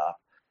and sign up.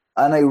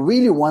 And I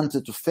really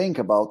wanted to think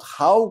about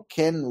how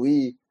can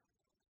we,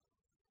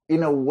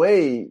 in a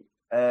way,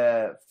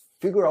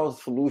 figure out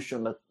a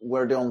solution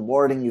where the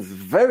onboarding is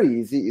very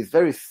easy, is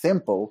very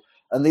simple,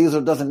 and the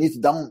user doesn't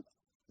need to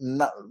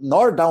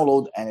nor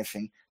download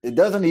anything. It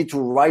doesn't need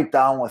to write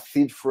down a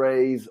seed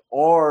phrase,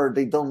 or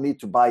they don't need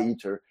to buy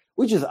Ether,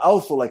 which is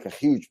also like a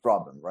huge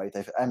problem, right?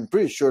 I'm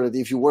pretty sure that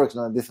if you work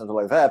on a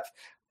decentralized app,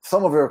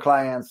 some of your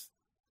clients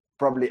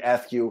probably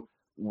ask you,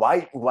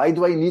 why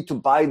do I need to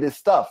buy this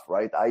stuff,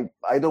 right?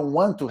 I don't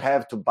want to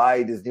have to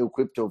buy this new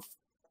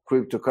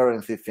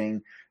cryptocurrency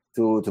thing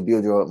to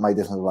build my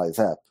decentralized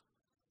app.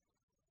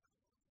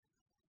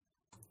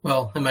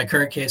 Well, in my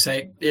current case,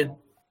 I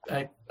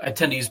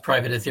tend to use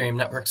private Ethereum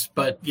networks,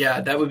 but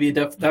yeah, that would be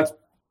that's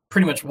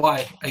pretty much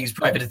why I use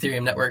private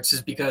Ethereum networks,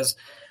 is because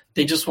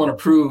they just want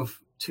to prove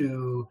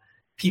to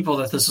people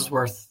that this is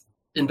worth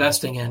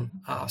investing in.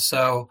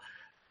 So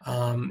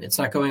it's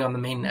not going on the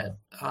mainnet.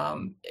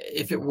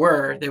 If it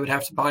were, they would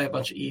have to buy a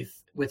bunch of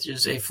ETH, which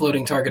is a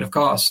floating target of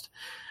cost,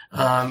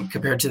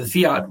 compared to the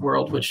fiat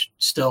world, which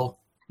still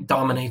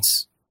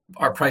dominates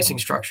our pricing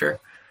structure.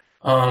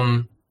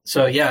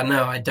 So yeah,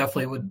 no, I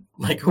definitely would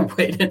like a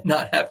way to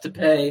not have to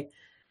pay,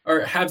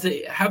 or have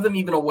them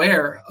even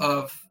aware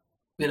of,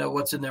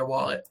 what's in their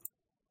wallet.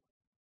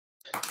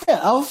 Yeah.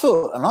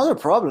 Also, another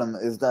problem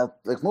is that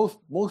like most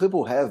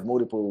people have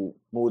multiple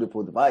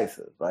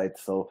devices, right?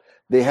 So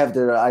they have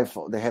their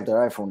iPhone, they have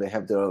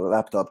their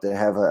laptop, they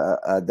have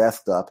a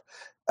desktop.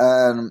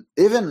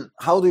 Even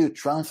how do you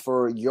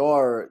transfer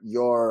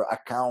your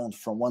account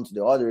from one to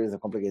the other is a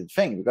complicated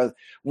thing, because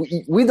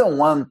we don't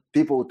want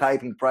people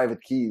taking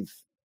private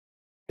keys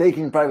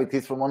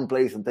from one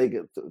place and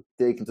taking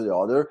to the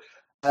other.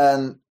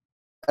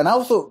 And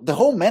also the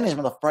whole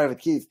management of private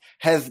keys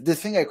has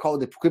this thing I call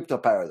the crypto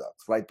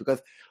paradox, right?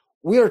 Because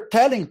we are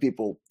telling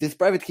people this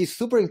private key is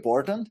super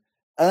important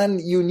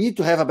and you need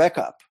to have a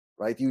backup,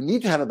 right? You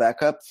need to have a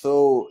backup.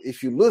 So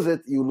if you lose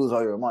it, you lose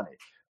all your money.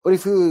 But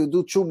if you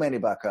do too many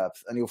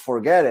backups and you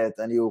forget it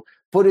and you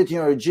put it in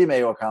your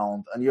Gmail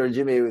account and your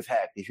Gmail is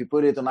hacked, if you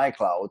put it on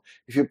iCloud,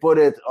 if you put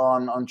it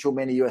on too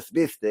many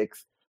USB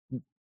sticks,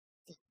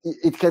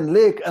 it can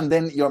leak, and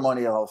then your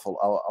money is also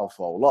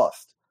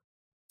lost.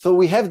 So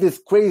we have this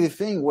crazy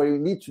thing where you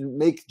need to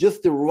make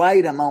just the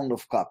right amount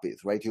of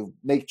copies, right? You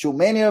make too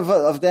many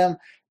of them,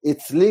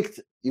 it's leaked,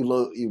 you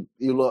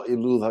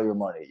lose all your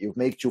money. You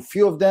make too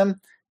few of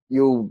them,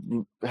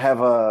 you have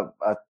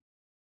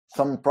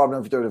some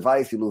problem with your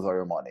device, you lose all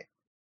your money.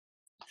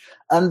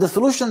 And the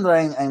solution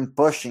that I'm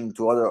pushing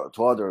to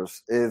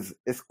others is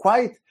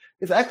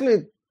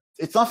actually,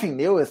 it's nothing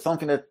new. It's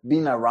something that's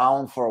been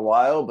around for a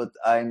while, but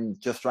I'm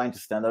just trying to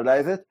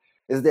standardize it.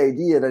 Is the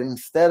idea that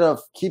instead of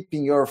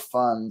keeping your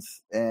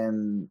funds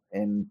in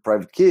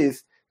private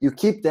keys, you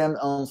keep them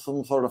on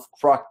some sort of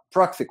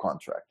proxy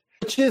contract,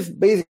 which is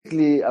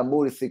basically a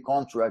multi-sig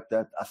contract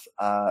that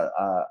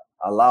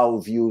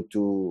allows you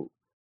to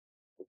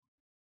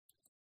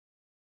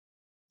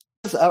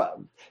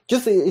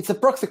it's a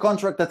proxy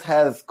contract that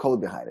has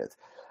code behind it.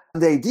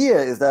 And the idea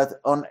is that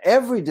on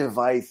every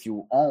device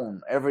you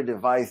own, every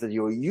device that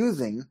you're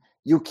using,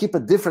 you keep a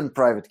different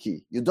private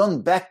key. You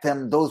don't back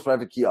those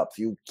private key up.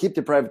 You keep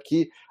the private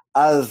key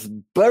as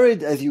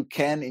buried as you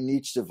can in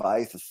each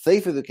device, as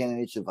safe as you can in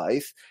each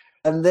device,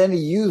 and then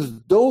use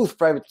those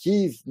private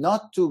keys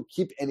not to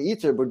keep an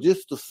Ether, but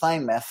just to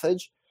sign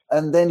message,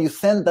 and then you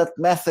send that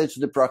message to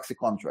the proxy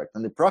contract.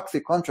 And the proxy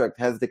contract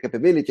has the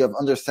capability of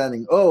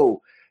understanding,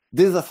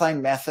 this is a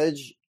signed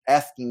message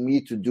asking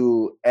me to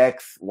do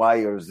X, Y,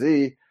 or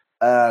Z,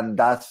 and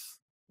that's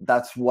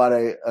what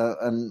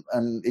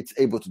and it's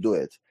able to do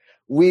it.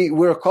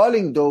 We're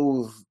calling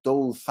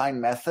those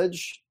signed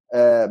message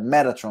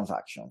meta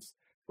transactions,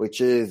 which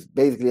is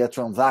basically a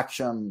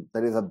transaction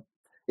that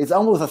it's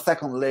almost a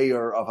second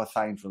layer of a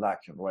signed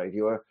transaction, right?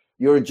 You're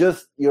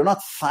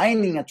not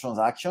signing a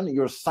transaction,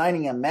 you're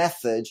signing a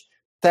message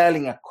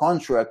telling a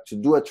contract to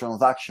do a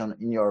transaction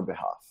in your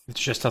behalf. It's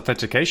just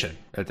authentication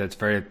at that's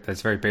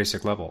very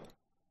basic level.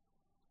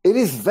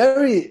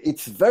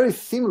 It's very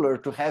similar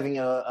to having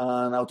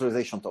an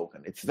authorization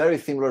token. It's very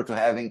similar to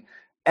having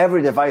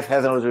every device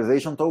has an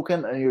authorization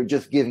token and you're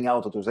just giving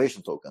out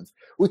authorization tokens,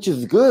 which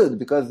is good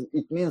because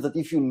it means that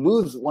if you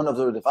lose one of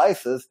your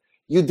devices,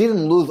 you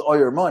didn't lose all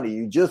your money.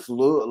 You just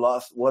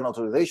lost one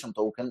authorization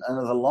token. And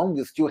as long as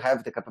you still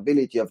have the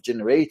capability of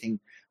generating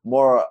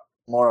more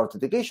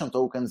authentication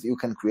tokens, you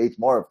can create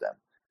more of them.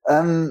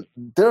 And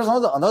there's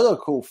another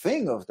cool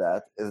thing of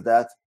that is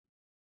that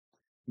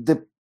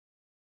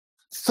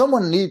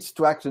someone needs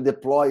to actually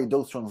deploy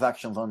those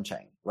transactions on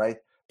chain, right?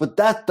 But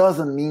that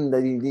doesn't mean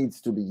that it needs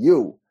to be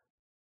you.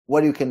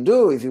 what you can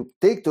do is you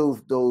take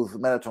those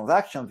meta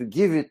transactions, you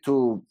give it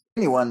to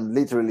anyone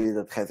literally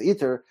that has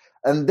Ether,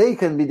 and they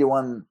can be the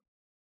one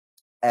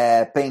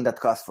paying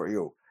that cost for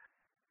you.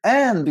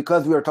 And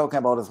because we are talking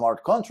about a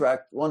smart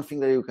contract, one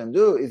thing that you can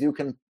do is you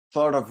can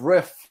sort of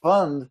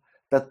refund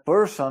that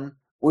person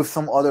with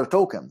some other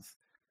tokens,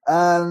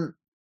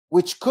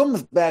 which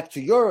comes back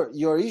to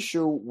your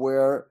issue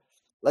where,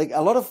 like,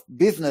 a lot of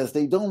business,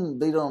 they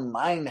don't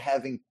mind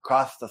having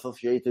costs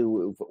associated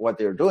with what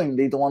they're doing.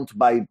 They don't want to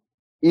buy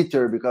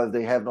Ether because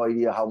they have no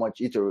idea how much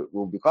Ether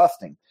will be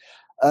costing.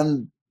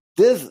 And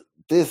this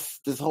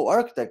whole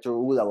architecture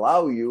would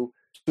allow you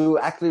to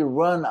actually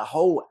run a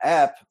whole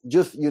app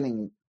just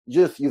using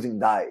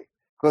DAI.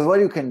 Because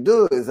what you can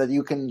do is that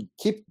you can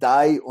keep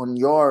DAI on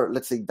your,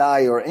 let's say,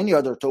 DAI or any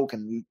other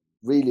token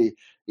really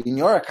in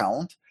your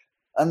account,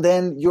 and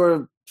then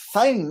you're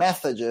signing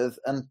messages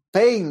and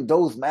paying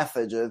those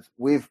messages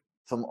with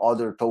some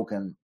other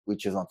token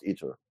which is not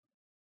Ether.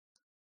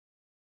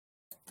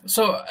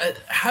 So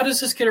how does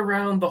this get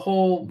around the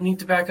whole need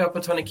to back up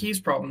a ton of keys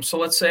problem? So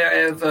let's say I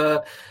have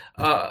a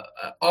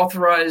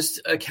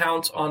authorized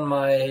account on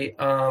my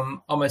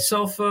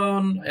cell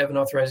phone. I have an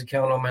authorized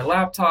account on my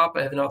laptop.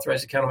 I have an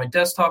authorized account on my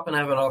desktop, and I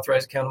have an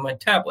authorized account on my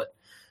tablet.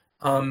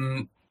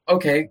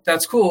 Okay,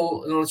 that's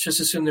cool. And let's just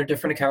assume they're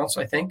different accounts,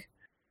 I think.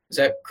 Is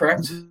that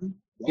correct? Mm-hmm.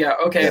 Yeah,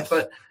 okay. Yes.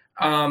 But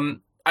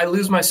I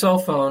lose my cell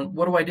phone.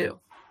 What do I do?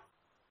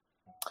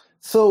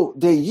 So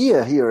the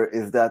idea here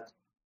is that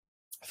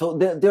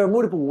there are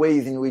multiple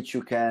ways in which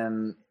you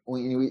can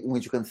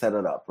set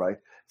it up, right?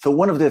 So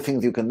one of the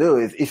things you can do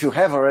is, if you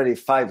have already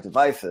 5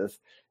 devices,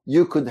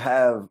 you can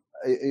have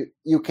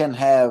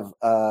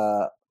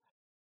a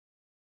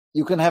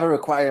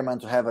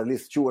requirement to have at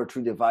least 2 or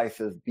 3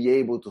 devices be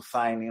able to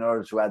sign in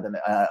order to add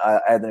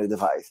a new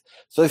device.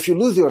 So if you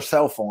lose your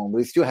cell phone, but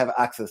you still have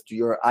access to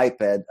your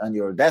iPad and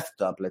your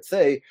desktop, let's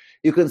say,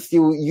 you can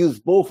still use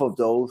both of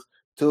those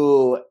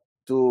to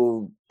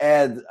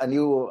add a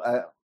new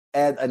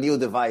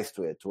device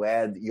to it, to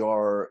add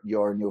your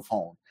new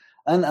phone.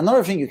 And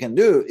another thing you can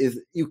do is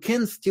you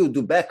can still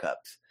do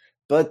backups,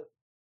 but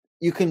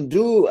you can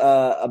do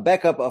a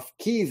backup of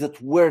keys that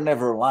were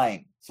never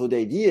lying. So the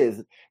idea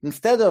is,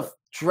 instead of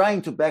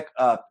trying to back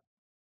up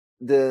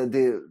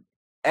the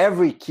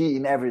every key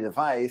in every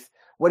device,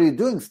 what you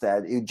do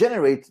instead, you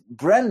generate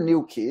brand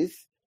new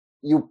keys,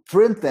 you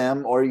print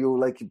them, or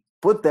you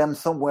put them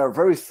somewhere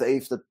very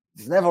safe that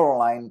is never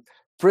online,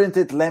 print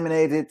it,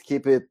 laminate it,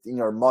 keep it in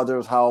your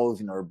mother's house,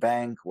 in your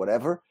bank,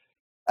 whatever.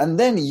 And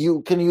then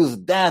you can use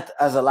that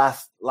as a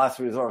last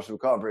resource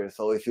recovery.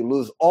 So if you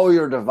lose all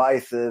your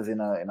devices in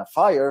a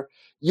fire,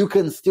 you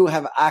can still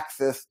have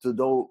access to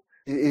those.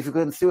 If you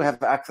can still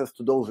have access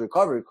to those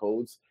recovery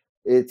codes,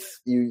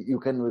 you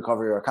can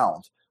recover your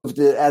account.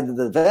 The added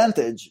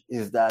advantage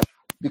is that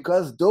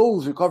because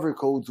those recovery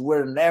codes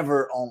were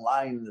never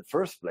online in the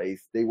first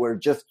place, they were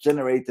just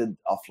generated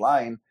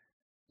offline,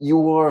 you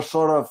were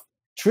sort of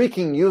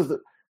tricking users.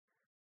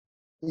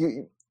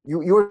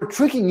 You're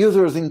tricking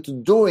users into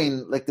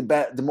doing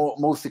the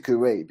most secure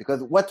way.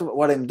 Because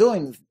what I'm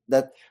doing is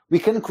that we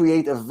can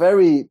create a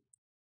very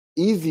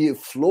easy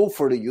flow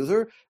for the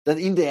user that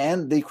in the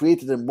end they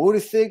created a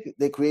multisig,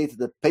 they created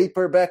a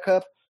paper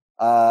backup,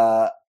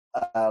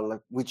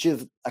 which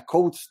is a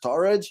code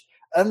storage,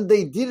 and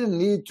they didn't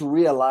need to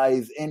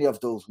realize any of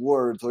those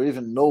words or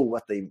even know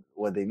what they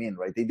mean,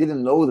 right? They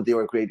didn't know that they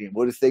were creating a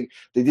multisig,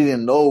 they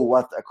didn't know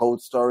what a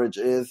code storage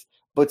is,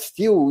 but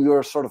still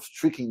you're sort of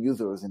tricking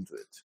users into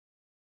it.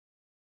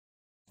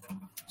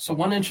 So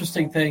one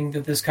interesting thing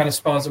that this kind of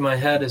spawns in my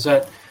head is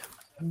that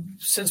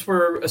since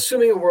we're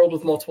assuming a world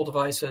with multiple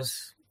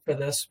devices for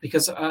this,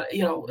 because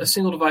a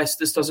single device,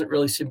 this doesn't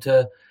really seem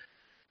to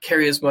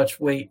carry as much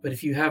weight. But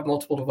if you have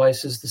multiple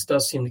devices, this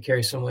does seem to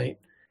carry some weight.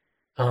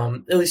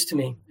 At least to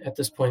me at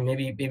this point.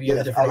 Maybe you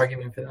have a different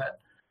argument for that.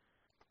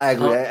 I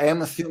agree. I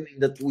am assuming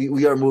that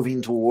we are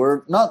moving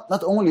toward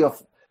not only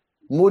of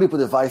multiple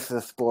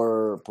devices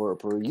per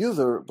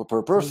user,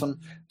 per person,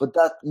 but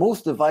that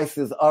most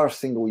devices are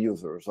single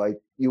users, right?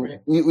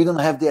 We don't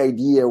have the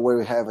idea where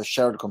we have a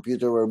shared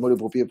computer where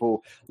multiple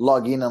people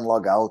log in and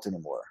log out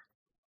anymore.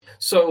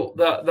 So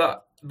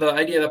the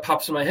idea that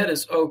pops in my head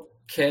is,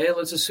 okay,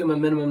 let's assume a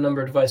minimum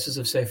number of devices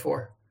of, say,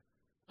 4.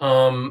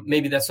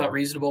 Maybe that's not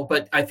reasonable,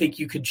 but I think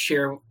you could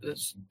hear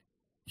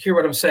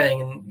what I'm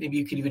saying, and maybe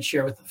you could even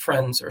share with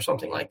friends or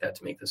something like that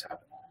to make this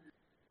happen.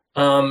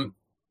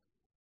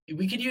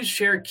 We could use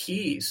shared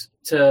keys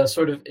to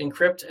sort of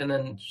encrypt and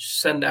then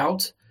send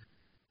out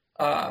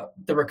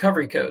the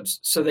recovery codes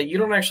so that you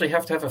don't actually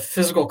have to have a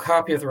physical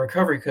copy of the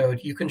recovery code.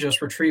 You can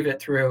just retrieve it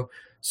through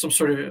some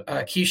sort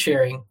of key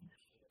sharing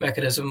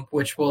mechanism,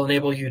 which will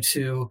enable you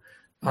to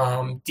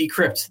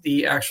decrypt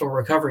the actual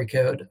recovery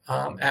code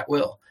at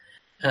will.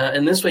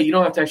 And this way, you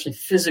don't have to actually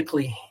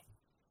physically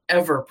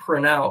ever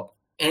print out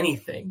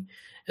anything.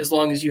 As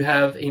long as you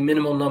have a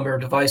minimal number of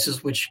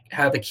devices which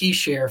have a key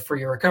share for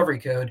your recovery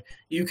code,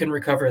 you can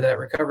recover that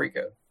recovery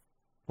code.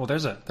 Well,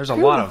 there's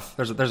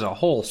a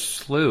whole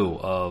slew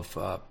of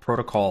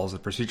protocols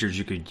and procedures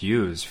you could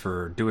use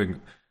for doing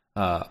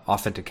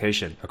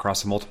authentication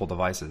across multiple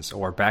devices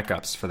or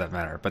backups for that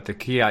matter. But the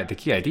key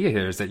idea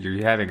here is that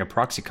you're having a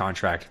proxy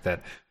contract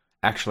that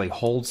actually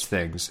holds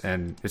things,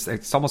 and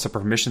it's almost a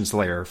permissions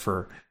layer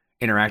for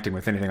interacting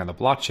with anything on the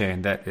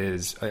blockchain that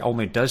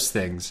only does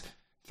things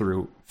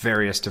through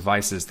various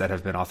devices that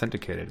have been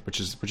authenticated, which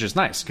is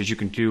nice because you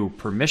can do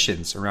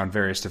permissions around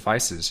various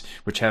devices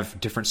which have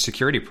different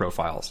security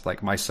profiles.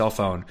 Like my cell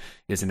phone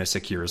isn't as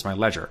secure as my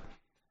ledger,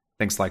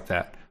 things like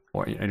that.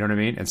 Or, you know what I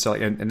mean? And so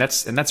and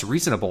that's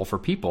reasonable for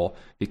people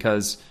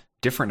because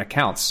different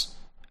accounts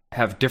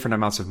have different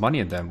amounts of money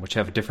in them, which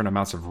have different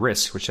amounts of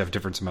risk, which have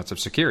different amounts of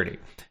security.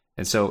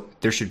 And so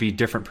there should be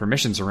different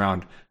permissions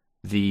around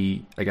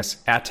the, I guess,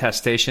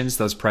 attestations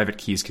those private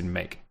keys can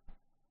make.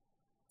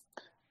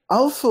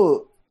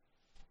 Also,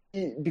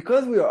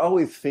 because we are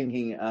always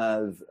thinking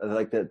as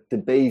like the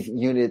base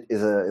unit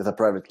is a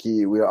private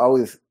key, we are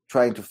always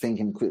trying to think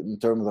in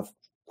terms of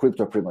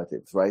crypto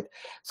primitives, right?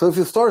 So if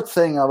you start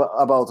saying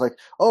about like,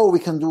 oh, we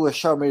can do a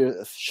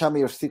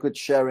Shamir secret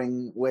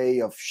sharing way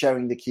of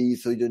sharing the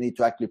keys, so you don't need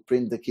to actually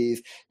print the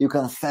keys. You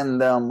can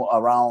send them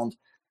around.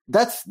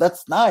 That's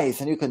nice,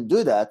 and you can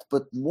do that.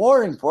 But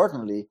more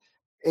importantly,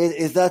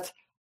 is that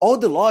all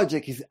the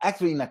logic is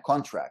actually in a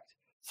contract.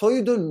 So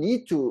you don't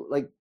need to,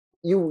 like,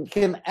 you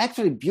can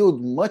actually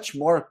build much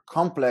more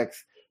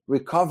complex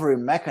recovery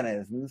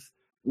mechanisms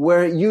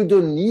where you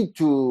don't need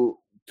to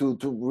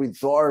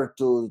resort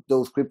to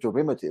those crypto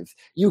primitives.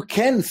 You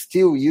can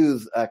still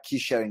use a key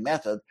sharing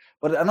method,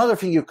 but another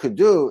thing you could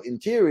do in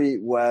theory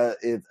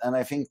and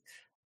I think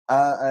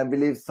I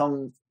believe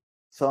some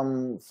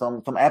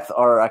apps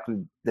are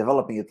actually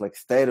developing it, like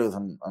Status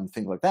and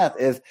things like that,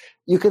 is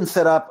you can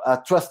set up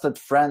a trusted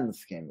friend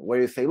scheme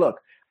where you say, look,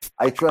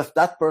 I trust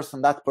that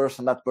person, that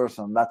person, that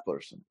person, that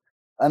person.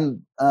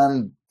 And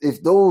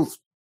if those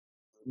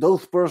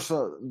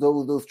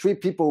three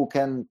people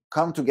can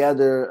come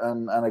together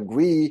and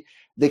agree,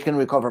 they can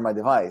recover my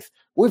device.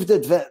 With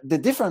the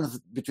difference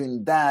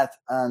between that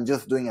and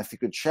just doing a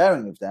secret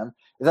sharing with them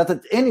is that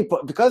at any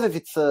point, because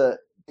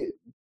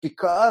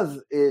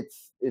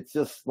it's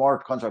just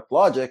smart contract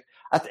logic,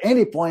 at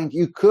any point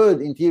you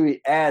could, in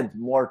theory, add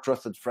more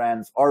trusted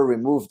friends or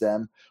remove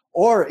them,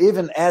 or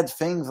even add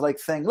things like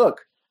saying,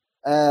 look,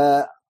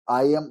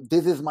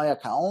 this is my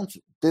account,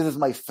 this is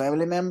my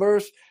family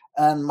members,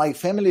 and my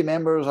family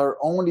members are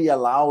only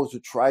allowed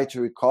to try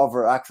to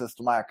recover access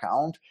to my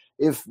account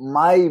if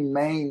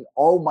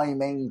all my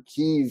main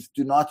keys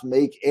do not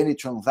make any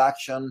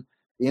transaction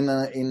in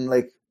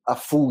like a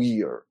full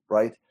year,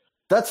 right?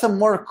 That's a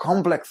more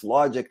complex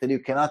logic that you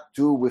cannot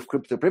do with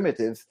crypto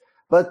primitives,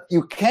 but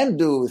you can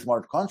do with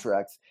smart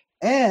contracts,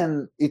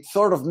 and it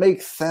sort of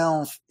makes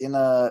sense in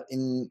our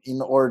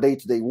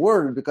day-to-day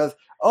world because,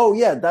 oh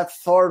yeah,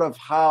 that's sort of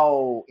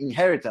how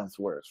inheritance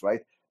works,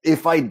 right?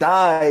 If I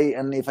die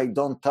and if I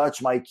don't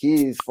touch my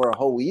keys for a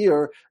whole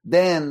year,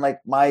 then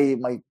like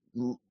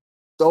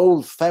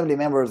those family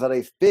members that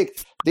I've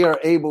picked, they are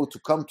able to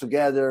come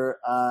together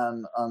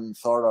and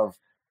sort of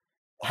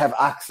have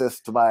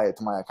access to my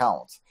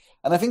accounts.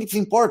 And I think it's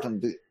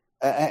important.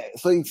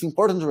 So it's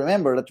important to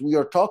remember that we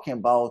are talking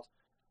about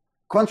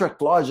contract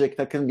logic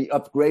that can be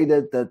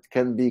upgraded, that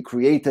can be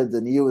created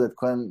anew, that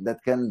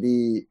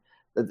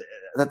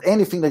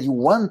anything that you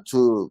want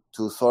to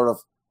sort of,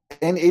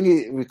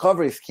 any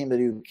recovery scheme that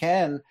you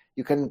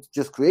can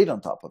just create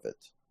on top of it.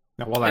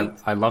 Well,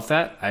 I love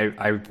that.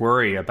 I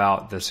worry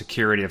about the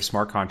security of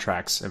smart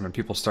contracts, and when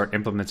people start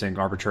implementing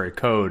arbitrary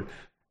code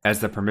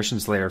as the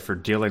permissions layer for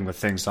dealing with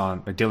things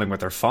dealing with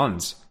their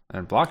funds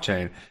and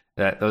blockchain,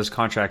 that those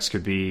contracts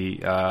could be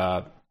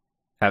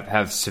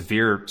have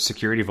severe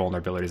security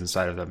vulnerabilities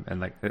inside of them,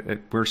 and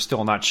we're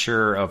still not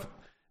sure of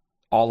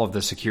all of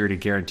the security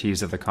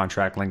guarantees of the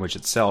contract language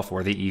itself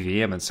or the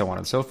EVM and so on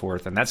and so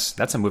forth. And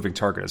that's a moving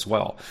target as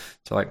well.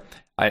 So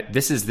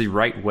this is the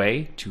right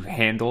way to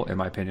handle, in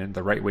my opinion,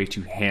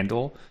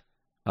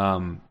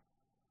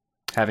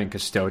 having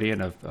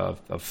custodian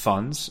of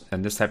funds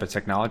and this type of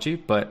technology.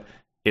 But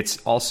it's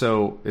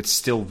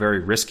still very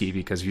risky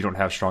because you don't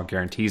have strong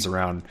guarantees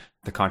around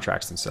the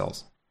contracts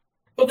themselves.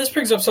 Well, this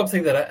brings up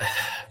something that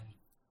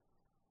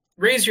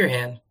raise your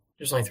hand.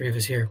 There's only three of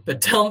us here, but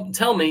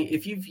tell me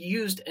if you've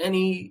used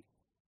any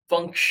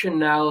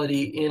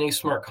functionality in a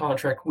smart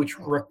contract which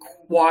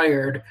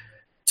required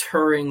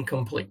Turing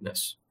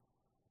completeness.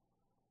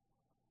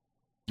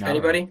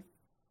 Anybody?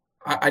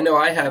 I know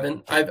I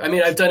haven't.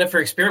 I've done it for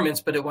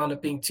experiments, but it wound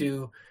up being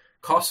too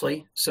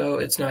costly, so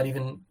it's not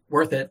even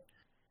worth it.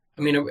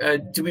 I mean,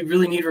 do we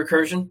really need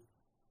recursion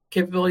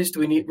capabilities?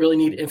 Do we really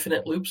need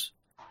infinite loops?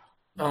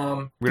 We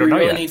don't know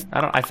yet.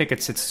 I think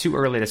it's too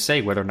early to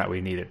say whether or not we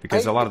need it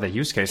because a lot of the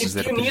use cases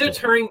if you need a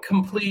Turing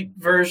complete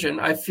version,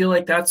 I feel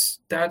like that's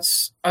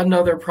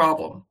another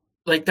problem.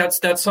 Like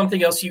that's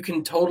something else you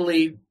can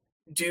totally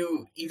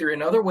do either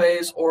in other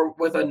ways or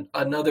with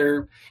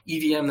another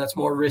EVM that's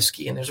more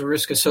risky, and there's a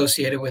risk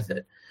associated with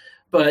it.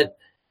 But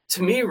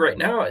to me right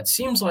now, it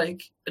seems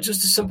like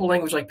just a simple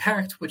language like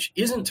Pact, which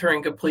isn't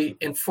Turing complete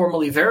and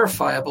formally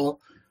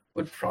verifiable,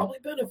 would probably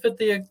benefit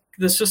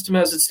the system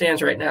as it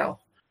stands right now.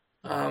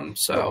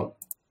 So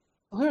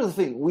here's the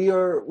thing: we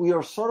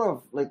are sort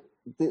of like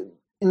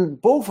in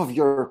both of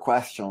your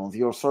questions,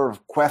 you're sort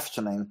of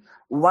questioning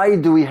why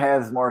do we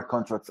have smart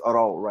contracts at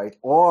all, right?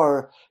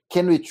 Or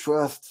can we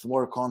trust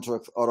smart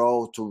contracts at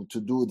all to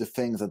do the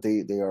things that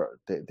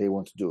they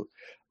want to do?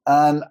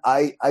 And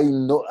I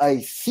know I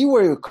see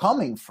where you're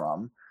coming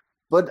from,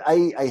 but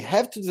I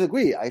have to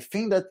disagree. I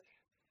think that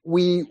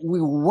we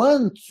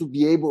want to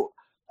be able,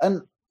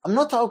 and I'm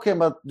not talking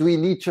about do we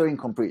need Turing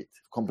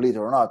complete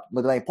or not,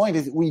 but my point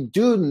is we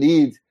do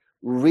need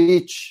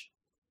rich.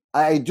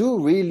 I do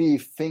really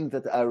think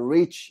that a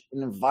rich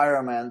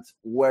environment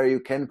where you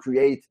can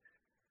create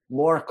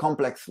more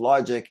complex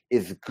logic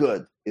is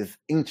good, is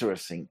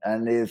interesting,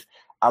 and is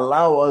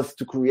allow us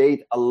to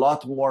create a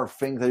lot more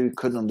things that we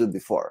couldn't do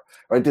before.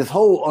 Right? This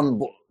whole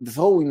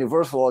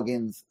universal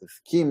login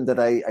scheme that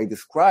I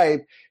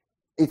described,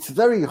 it's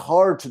very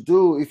hard to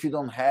do if you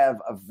don't have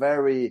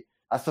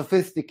a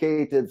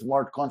sophisticated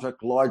smart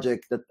contract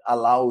logic that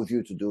allows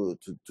you to do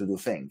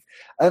things.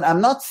 And I'm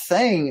not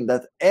saying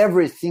that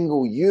every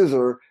single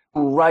user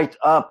who write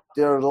up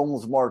their own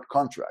smart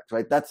contract,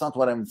 right? That's not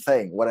what I'm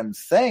saying. What I'm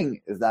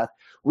saying is that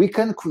we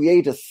can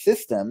create a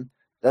system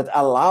that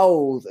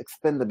allows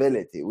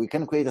expandability. We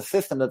can create a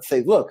system that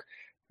says, look,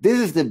 this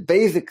is the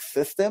basic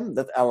system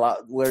that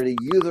where the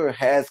user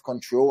has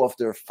control of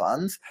their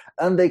funds,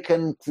 and they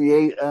can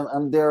create,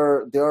 and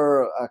there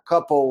are a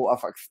couple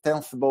of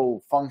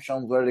extensible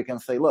functions where they can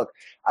say, look,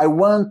 I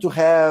want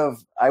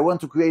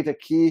to create a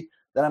key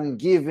that I'm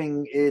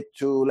giving it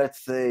to,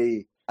 let's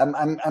say,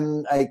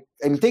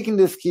 I'm taking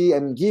this key,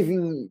 I'm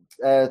giving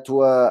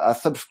to a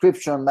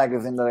subscription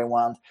magazine that I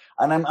want,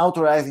 and I'm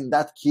authorizing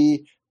that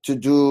key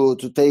to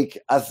take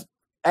as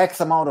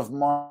X amount of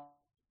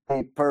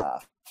money per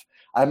month.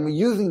 I'm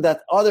using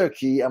that other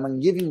key.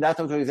 I'm giving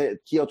that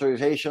key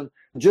authorization.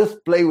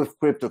 Just play with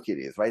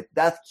CryptoKitties, right?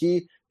 That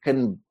key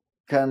can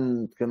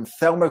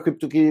sell my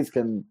CryptoKitties,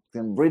 can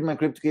breed my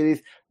CryptoKitties.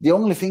 The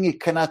only thing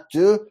it cannot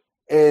do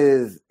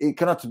is it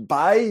cannot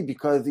buy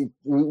because it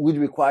would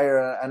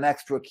require an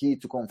extra key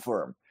to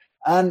confirm.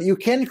 And you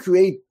can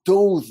create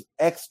those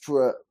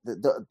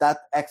that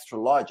extra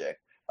logic.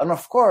 And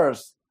of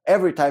course,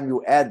 every time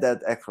you add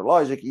that extra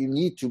logic, you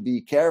need to be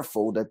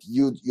careful that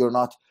you're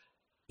not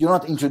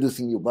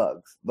introducing new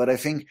bugs. But I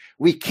think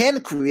we can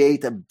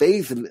create a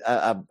base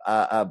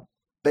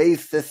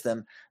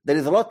system that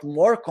is a lot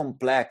more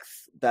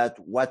complex than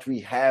what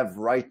we have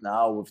right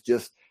now with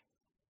just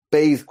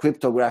base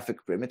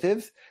cryptographic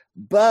primitives,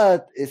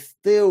 but it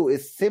still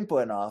is simple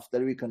enough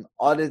that we can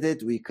audit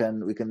it, we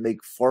can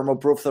make formal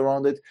proofs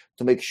around it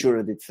to make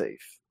sure that it's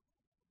safe.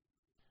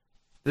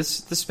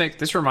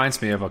 This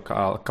reminds me of a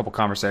couple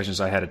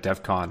conversations I had at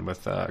DEF CON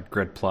with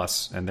Grid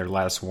Plus and their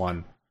Lattice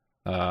One,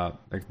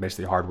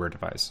 basically hardware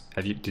device.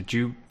 Did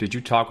you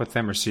talk with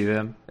them or see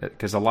them?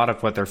 Because a lot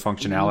of what their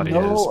functionality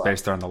is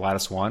based on the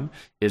Lattice One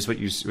is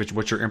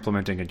what you're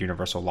implementing in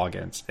universal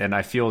logins, and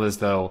I feel as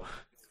though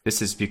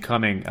this is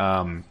becoming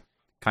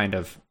kind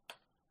of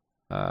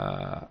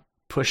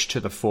pushed to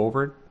the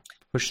front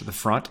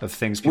of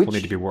things people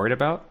need to be worried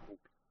about.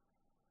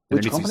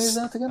 Which company is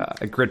that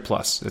again? Grid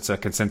Plus. It's a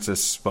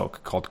consensus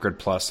spoke called Grid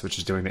Plus, which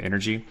is doing the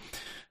energy.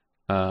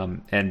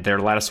 And their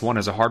Lattice One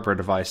is a hardware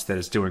device that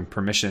is doing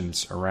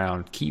permissions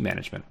around key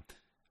management.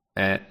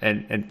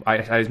 And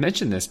I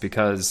mentioned this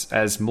because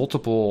as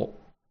multiple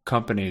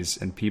companies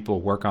and people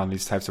work on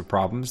these types of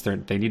problems,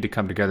 they need to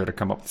come together to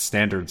come up with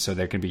standards so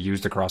they can be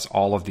used across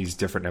all of these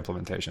different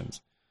implementations.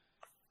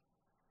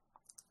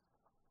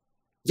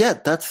 Yeah,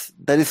 that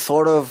is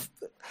sort of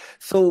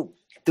so.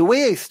 The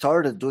way I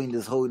started doing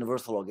this whole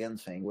universal login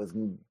thing was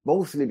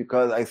mostly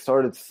because I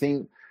started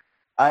seeing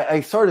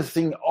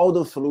all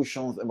those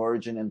solutions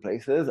emerging in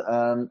places,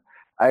 and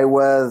I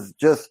was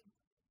just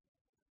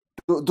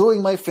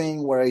doing my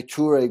thing where I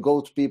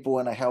go to people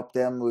and I help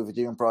them with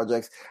different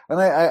projects. And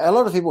a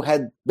lot of people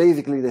had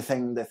basically the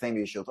same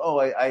issues. Oh,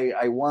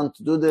 I want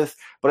to do this,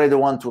 but I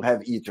don't want to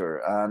have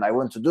Ether. And I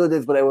want to do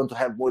this, but I want to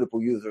have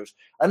multiple users.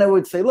 And I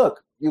would say,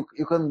 look, you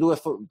can do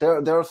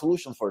there are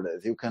solutions for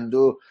this. You can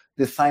do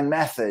this sign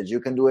message. You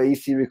can do a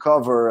EC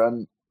recover.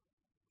 And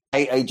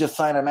I just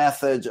sign a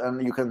message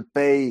and you can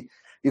pay.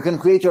 You can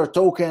create your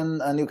token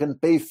and you can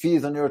pay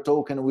fees on your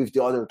token with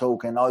the other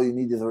token. All you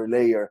need is a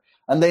relayer.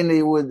 And then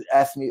they would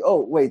ask me,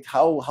 oh, wait,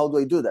 how do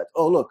I do that?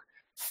 Oh, look,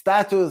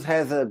 Status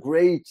has a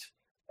great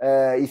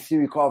EC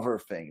recover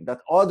thing. That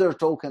other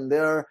token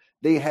there,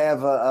 they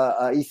have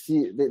a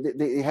EC,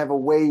 they have a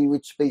way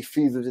which pay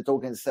fees with the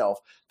token itself.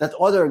 That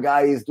other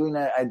guy is doing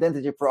an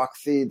identity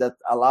proxy that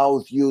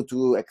allows you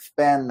to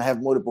expand and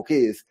have multiple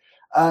keys.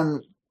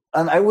 And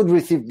I would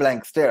receive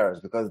blank stares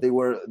because they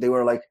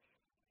were like,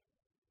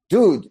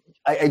 dude,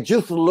 I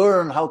just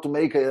learned how to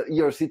make a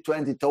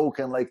ERC20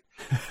 token like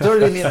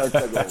 30 minutes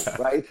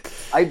ago, right?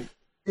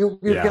 You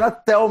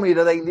cannot tell me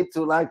that I need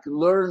to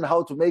learn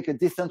how to make a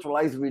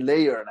decentralized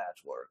relayer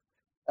network.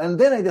 And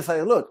then I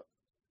decided, look,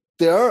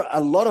 there are a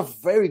lot of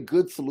very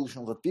good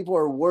solutions that people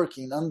are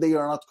working and they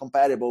are not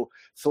compatible.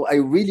 So I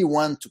really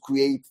want to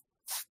create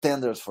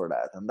standards for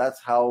that, and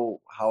that's how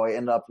I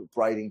end up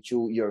writing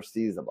 2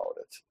 ERCs about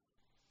it.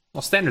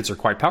 Well, standards are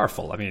quite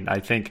powerful. I mean, I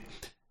think,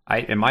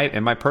 in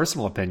my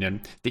personal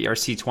opinion, the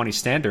ERC20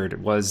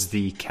 standard was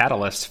the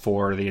catalyst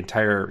for the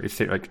entire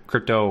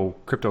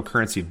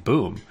cryptocurrency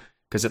boom,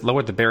 because it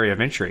lowered the barrier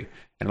of entry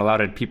and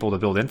allowed people to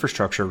build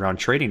infrastructure around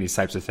trading these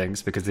types of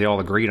things because they all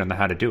agreed on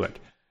how to do it.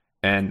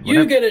 And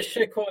you get a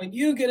shitcoin,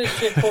 you get a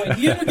shitcoin,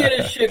 you get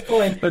a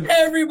shitcoin,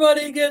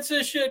 everybody gets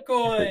a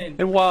shitcoin.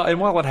 And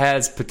while it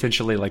has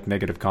potentially like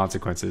negative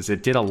consequences,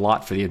 it did a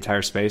lot for the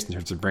entire space in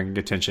terms of bringing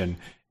attention,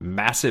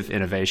 massive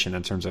innovation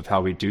in terms of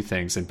how we do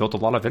things, and built a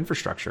lot of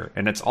infrastructure.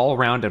 And it's all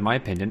around, in my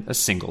opinion, a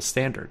single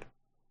standard.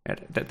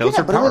 Those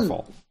are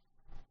powerful.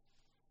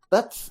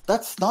 That's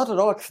not at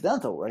all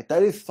accidental, right?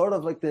 That is sort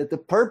of like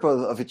the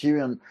purpose of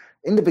Ethereum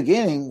in the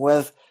beginning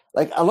was,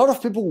 like, a lot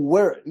of people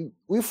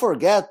we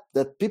forget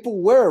that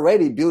people were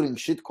already building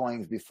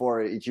shitcoins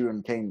before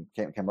Ethereum came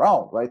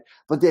around, right?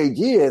 But the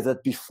idea is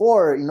that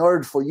before, in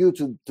order for you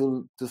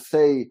to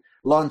say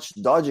launch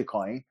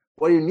Dogecoin,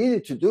 what you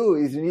needed to do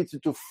is you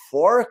needed to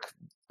fork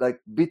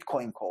like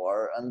Bitcoin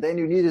Core, and then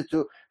you needed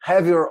to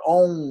have your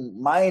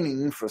own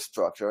mining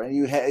infrastructure, and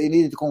you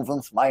needed to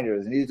convince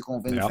miners, you needed to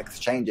convince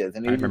exchanges,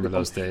 and you I remember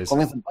those days.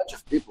 Convince a bunch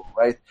of people,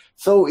 right?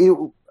 So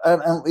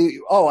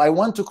I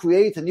want to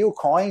create a new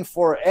coin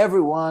for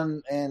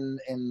everyone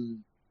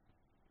in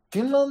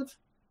Finland.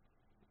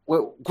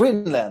 Well,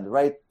 Greenland,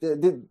 right?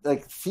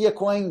 Like Sia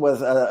coin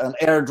was an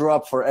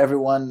airdrop for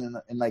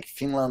everyone in like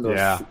Finland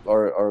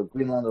or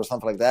Greenland or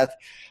something like that.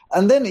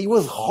 And then it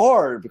was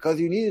hard because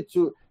you needed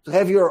to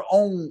have your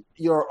own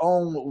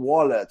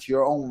wallet,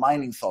 your own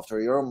mining software,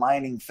 your own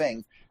mining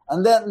thing,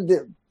 and then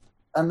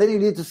you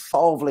need to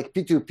solve like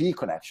P2P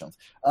connections.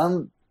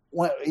 And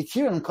when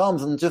Ethereum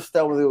comes and just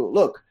tells you,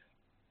 look,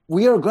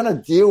 we are going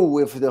to deal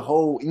with the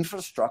whole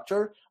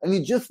infrastructure, and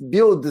you just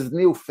build this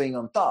new thing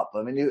on top.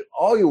 I mean,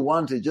 all you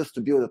want is just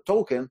to build a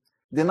token.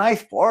 The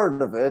nice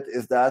part of it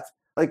is that,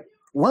 like,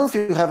 once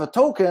you have a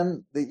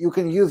token, you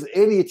can use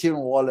any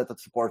Ethereum wallet that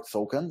supports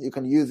tokens. You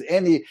can use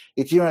any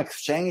Ethereum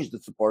exchange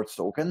that supports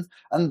tokens,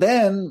 and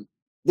then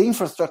the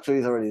infrastructure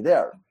is already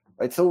there,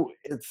 right? So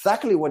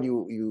exactly what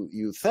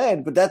you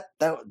said, but that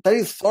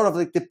is sort of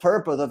like the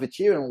purpose of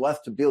Ethereum was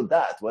to build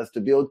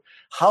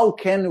how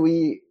can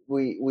we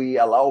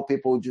allow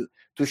people to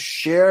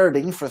share the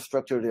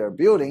infrastructure they are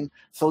building,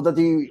 so that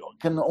you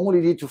can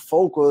only need to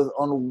focus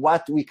on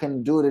what we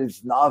can do that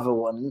is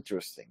novel and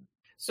interesting.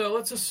 So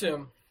let's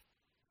assume.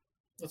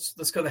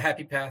 Let's go the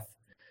happy path.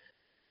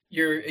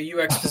 You're a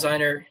UX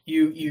designer.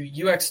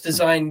 You UX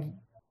design,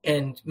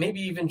 and maybe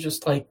even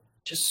just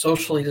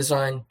socially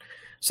design,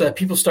 so that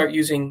people start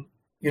using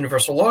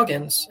universal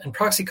logins and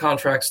proxy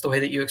contracts the way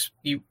that you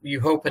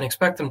hope and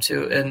expect them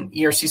to in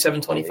ERC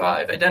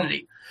 725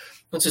 identity.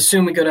 Let's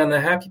assume we go down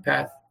the happy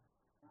path.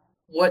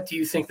 What do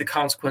you think the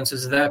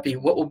consequences of that be?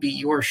 What will be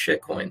your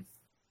shitcoin?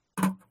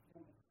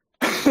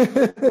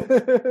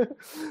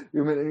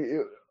 You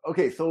mean?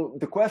 Okay, so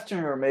the question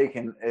you're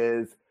making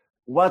is,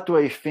 what do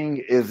I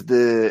think is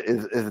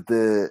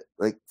the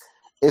like,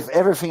 if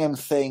everything I'm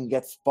saying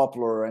gets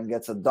popular and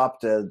gets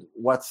adopted,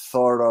 what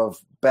sort of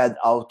bad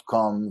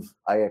outcomes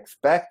I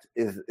expect?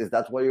 Is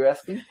that what you're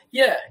asking?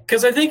 Yeah,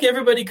 because I think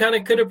everybody kind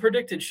of could have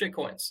predicted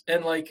shitcoins,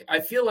 and like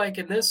I feel like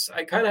in this,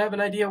 I kind of have an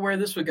idea where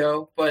this would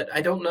go, but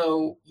I don't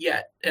know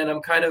yet, and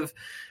I'm kind of,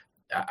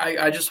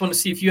 I just want to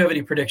see if you have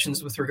any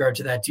predictions with regard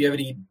to that. Do you have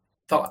any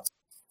thoughts?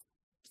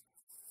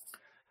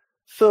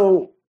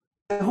 So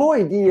the whole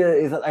idea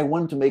is that I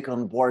want to make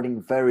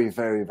onboarding very,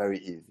 very, very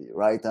easy,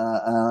 right?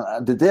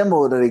 The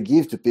demo that I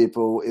give to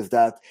people is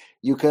that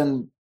you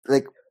can,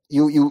 like,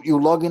 you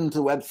log into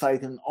the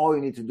website, and all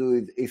you need to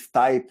do is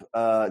type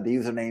the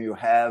username you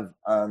have.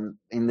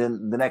 In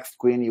the next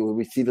screen, you will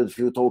receive a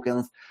few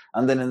tokens,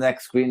 and then the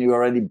next screen, you're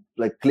already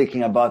like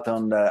clicking a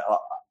button that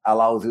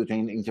allows you to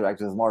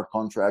interact with a smart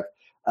contract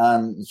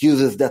and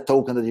uses that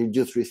token that you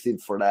just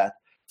received for that.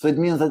 So it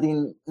means that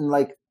in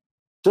like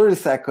 30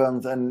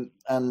 seconds and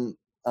in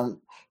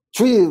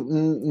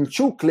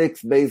 2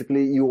 clicks,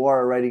 basically, you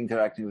are already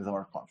interacting with a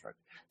smart contract.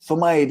 So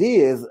my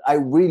idea is I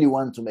really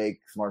want to make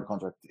smart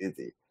contracts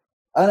easy.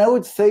 And I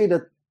would say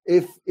that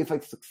if I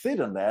succeed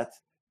on that,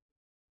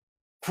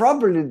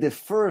 probably the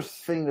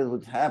first thing that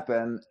would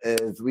happen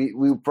is we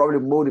probably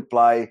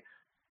multiply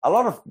a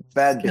lot of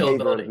bad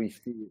behavior that we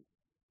see.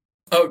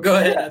 Oh, go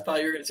ahead. I thought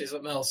you were going to say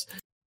something else.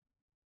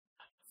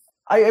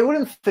 I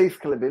wouldn't say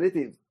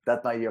scalability.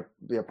 That might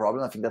be a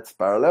problem. I think that's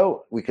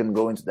parallel. We can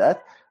go into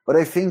that. But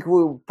I think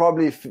we'll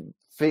probably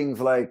things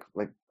like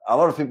a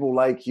lot of people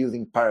like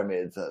using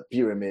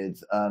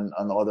pyramids and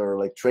other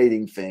like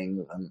trading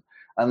things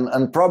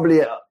and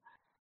probably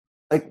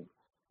like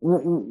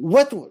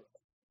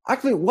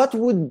what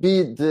would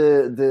be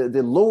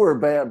the lower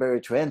barrier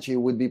to entry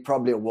would be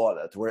probably a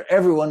wallet where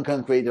everyone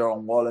can create their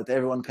own wallet,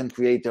 everyone can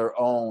create their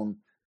own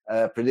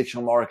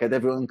prediction market,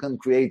 everyone can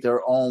create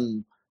their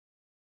own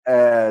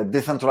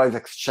decentralized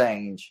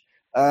exchange.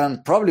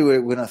 And probably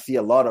we're going to see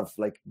a lot of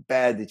like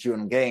bad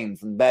Ethereum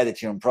games and bad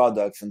Ethereum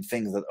products and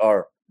things that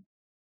are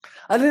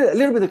A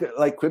little bit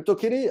like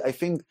CryptoKitty. I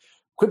think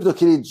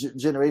CryptoKitty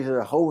generated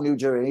a whole new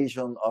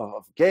generation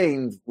of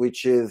games,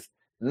 which is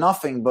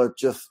nothing but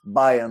just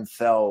buy and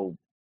sell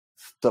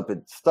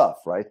stupid stuff,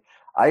 right?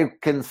 I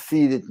can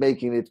see it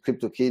making it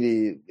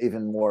CryptoKitty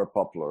even more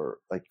popular,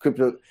 like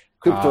crypto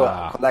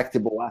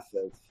collectible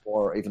assets,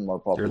 or even more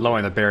popular. You're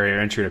lowering the barrier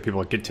to entry to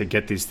people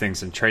get these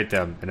things and trade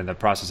them, and in the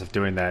process of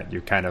doing that,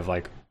 you kind of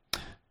like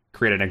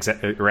create an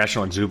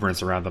irrational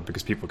exuberance around them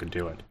because people can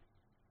do it.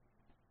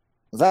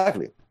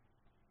 Exactly.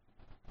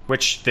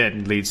 Which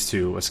then leads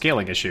to a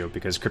scaling issue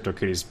because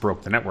CryptoKitties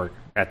broke the network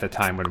at the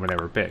time when they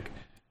were big.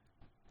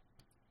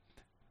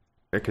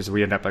 Because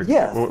we end up like,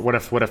 what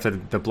if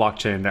the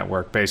blockchain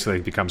network basically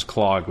becomes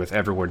clogged with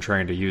everyone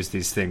trying to use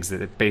these things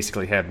that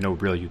basically have no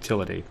real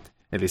utility,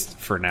 at least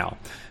for now,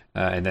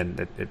 and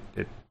then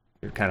it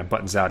kind of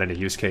buttons out into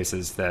use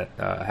cases that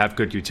have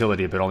good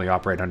utility but only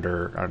operate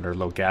under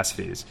low gas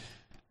fees,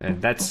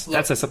 and that's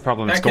a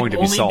problem that's going to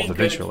be solved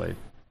eventually.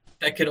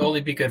 That could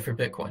only be good for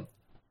Bitcoin.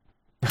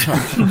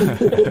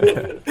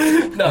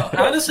 No,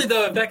 honestly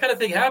though, if that kind of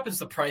thing happens,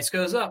 the price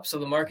goes up. So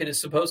the market is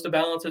supposed to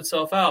balance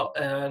itself out,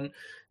 and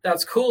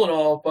that's cool and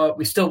all, but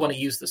we still want to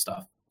use the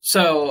stuff.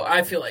 So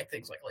I feel like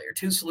things like layer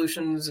 2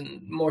 solutions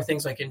and more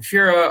things like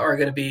Infura are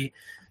going to be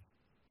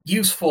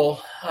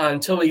useful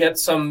until we get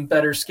some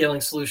better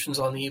scaling solutions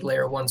on the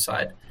layer 1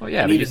 side. Well,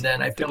 yeah, and even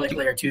then, I feel like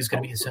layer 2 is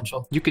going to be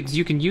essential. You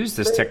can use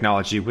this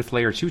technology with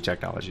layer 2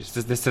 technologies.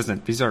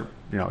 These aren't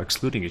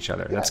excluding each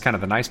other. That's kind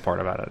of the nice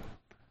part about it.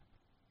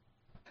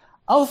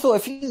 Also, I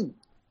think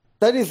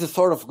that is a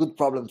sort of good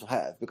problem to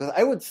have, because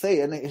I would say,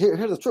 and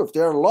here's the truth,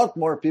 there are a lot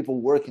more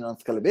people working on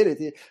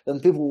scalability than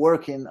people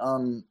working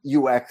on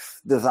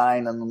UX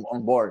design and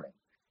onboarding.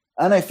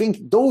 And I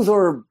think those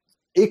are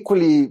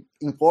equally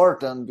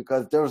important,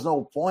 because there's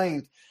no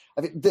point.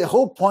 I mean, the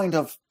whole point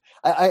of,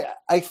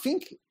 I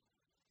think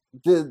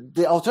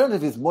the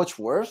alternative is much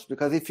worse,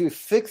 because if you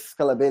fix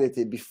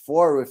scalability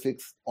before we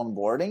fix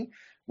onboarding,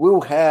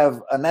 we'll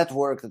have a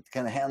network that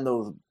can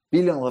handle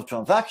billions of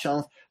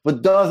transactions,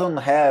 but doesn't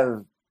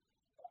have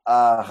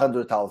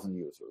 100,000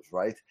 users,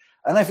 right?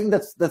 And I think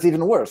that's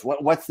even worse.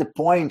 What's the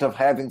point of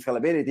having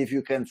scalability if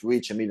you can't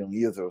reach 1 million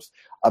users,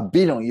 1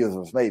 billion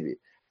users maybe?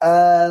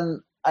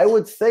 And I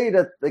would say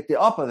that like the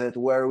opposite,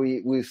 where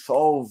we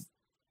solve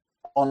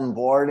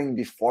onboarding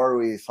before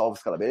we solve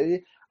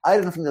scalability, I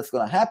don't think that's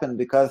going to happen,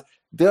 because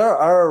there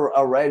are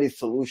already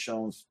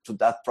solutions to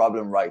that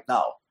problem right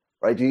now,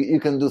 right? You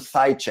can do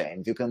side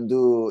chains, you can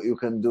do,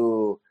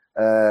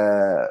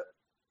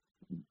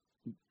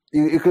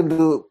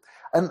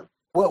 and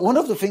one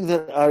of the things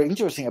that are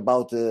interesting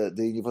about the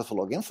universal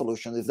login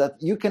solution is that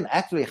you can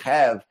actually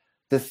have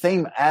the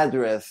same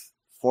address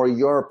for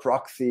your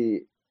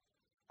proxy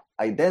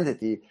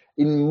identity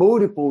in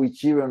multiple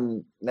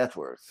Ethereum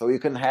networks. So you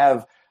can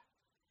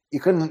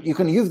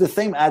use the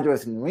same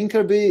address in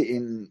Rinkeby,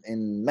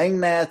 in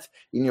mainnet,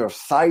 in your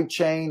side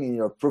chain, in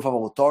your proof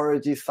of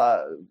authority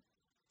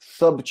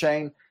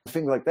subchain,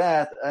 things like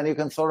that, and you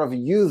can sort of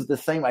use the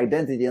same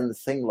identity and the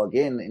same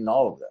login in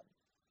all of them.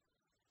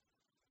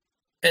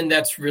 And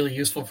that's really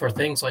useful for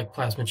things like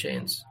plasma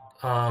chains.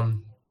 Yeah,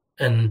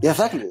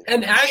 exactly.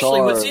 And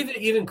actually, what's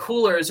even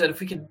cooler is that if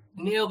we could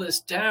nail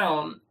this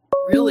down,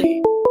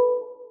 really,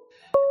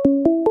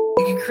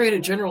 you can create a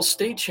general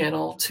state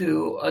channel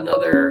to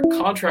another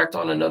contract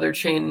on another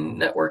chain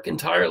network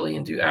entirely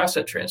and do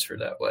asset transfer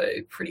that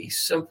way pretty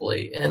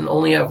simply, and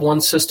only have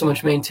one system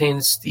which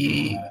maintains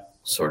the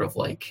sort of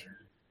like,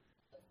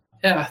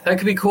 yeah, that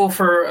could be cool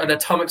for an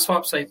atomic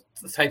swap site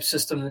type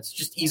system that's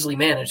just easily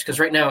managed, because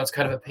right now it's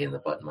kind of a pain in the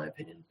butt in my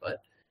opinion.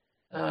 But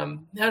I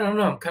don't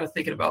know, I'm kind of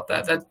thinking about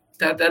that.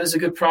 That is a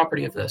good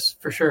property of this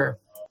for sure.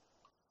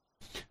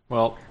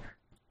 Well,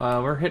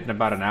 we're hitting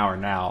about an hour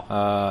now.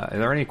 Are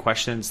there any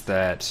questions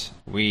that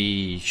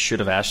we should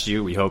have asked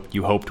you?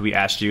 You hoped we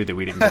asked you that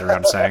we didn't get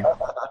around to saying?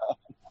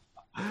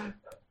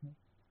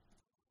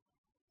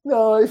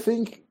 No, I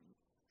think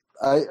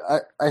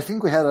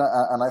we had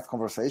a nice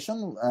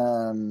conversation,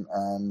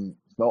 and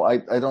no, I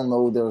don't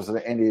know there's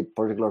any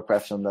particular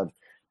question that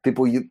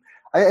people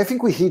I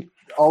think we hit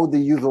all the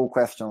usual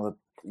questions that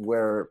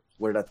where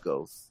that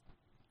goes.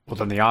 Well,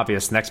 then the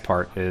obvious next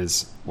part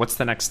is, what's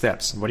the next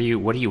steps? What do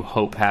you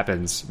hope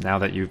happens now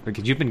that you've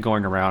been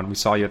going around? We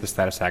saw you at the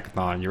Status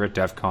Hackathon. You're at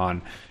DEF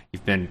CON.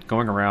 You've been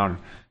going around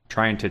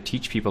trying to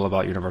teach people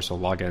about universal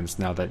logins.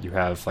 Now that you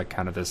have like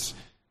kind of this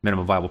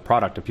minimum viable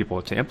product of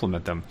people to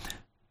implement them,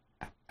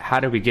 how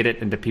do we get it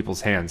into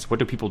people's hands? What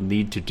do people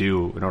need to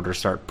do in order to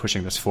start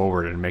pushing this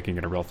forward and making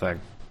it a real thing?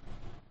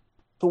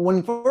 So one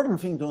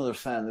important thing to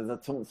understand is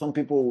that some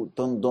people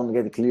don't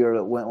get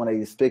clear when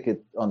I speak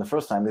it on the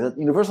first time, is that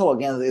universal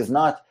logins is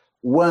not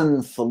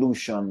one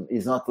solution.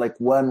 It's not like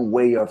one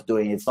way of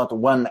doing it. It's not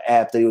one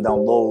app that you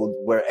download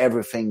where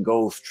everything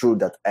goes through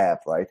that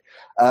app, right?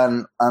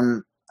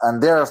 And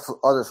there are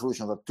other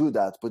solutions that do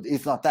that, but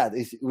it's not that.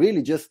 It's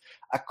really just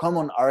a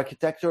common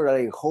architecture that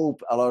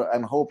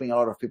I'm hoping a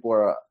lot of people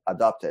are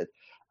adopted.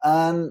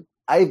 And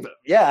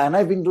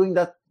I've been doing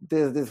that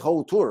this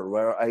whole tour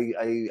where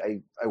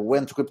I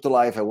went to Crypto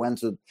Life, I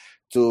went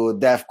to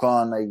DEF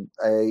CON,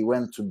 I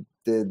went to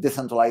the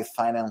Decentralized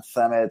Finance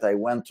Summit, I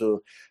went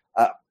to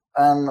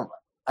and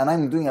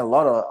I'm doing a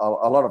lot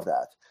of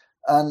that.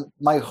 And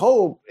my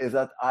hope is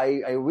that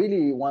I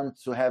really want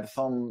to have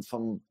some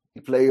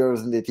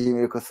players in the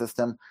Ethereum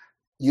ecosystem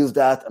use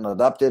that and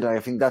adopt it. And I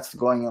think that's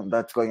going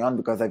on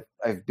because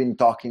I've been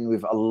talking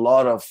with a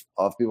lot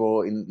of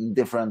people in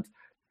different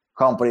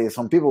companies,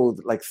 some people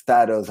like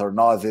Status or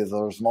Gnosis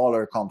or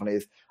smaller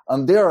companies,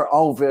 and they're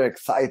all very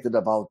excited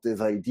about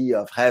this idea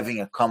of having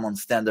a common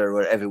standard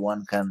where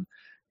everyone can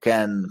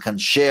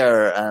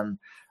share.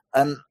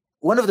 And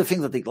one of the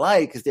things that they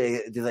like is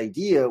this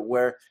idea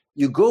where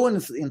you go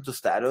into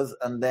Status,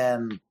 and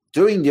then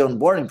during the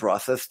onboarding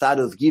process,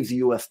 Status gives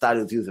you a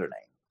Status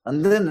username.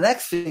 And then the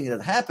next thing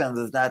that happens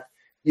is that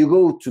you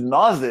go to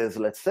Gnosis,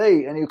 let's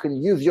say, and you can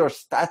use your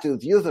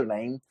Status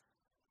username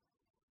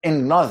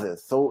in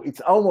Gnosis. So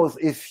it's almost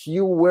if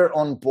you were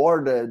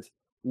onboarded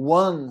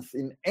once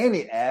in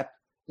any app,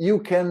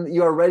 you're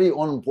already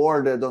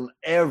onboarded on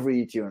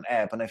every Ethereum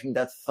app. And I think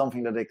that's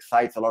something that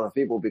excites a lot of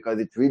people because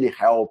it really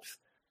helps.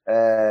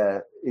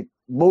 It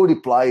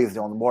multiplies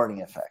the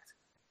onboarding effect.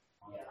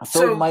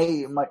 So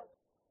my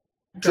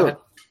Go ahead.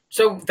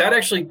 So that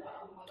actually,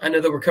 I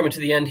know that we're coming to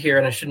the end here,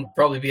 and I shouldn't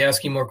probably be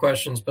asking more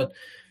questions, but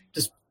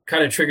just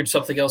kind of triggered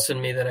something else in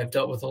me that I've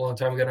dealt with a long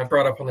time ago. And I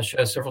brought up on the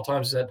show several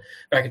times that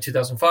back in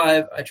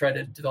 2005, I tried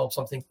to develop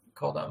something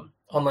called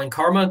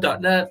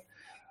onlinekarma.net.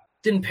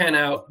 Didn't pan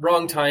out,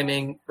 wrong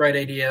timing, right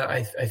idea,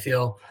 I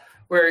feel,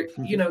 where,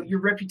 your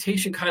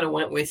reputation kind of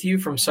went with you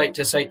from site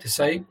to site to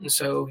site. And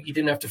so you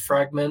didn't have to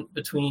fragment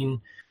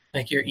between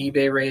like your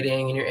eBay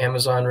rating and your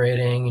Amazon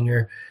rating and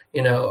your,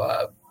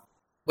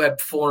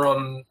 web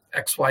forum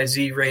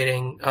XYZ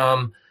rating.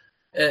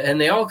 And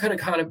they all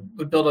kind of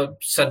would build a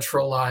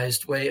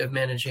centralized way of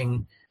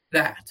managing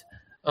that.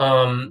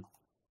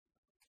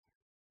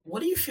 What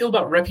do you feel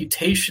about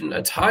reputation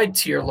tied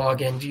to your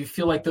login? Do you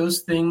feel like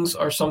those things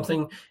are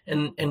something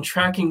and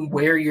tracking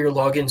where your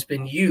login's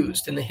been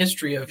used and the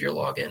history of your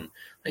login?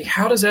 Like,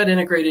 how does that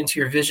integrate into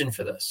your vision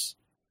for this?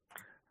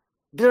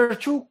 There are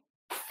two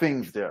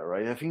things there,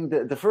 right? I think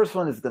the first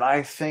one is the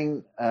nice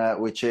thing,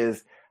 which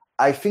is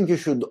I think you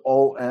should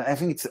I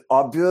think it's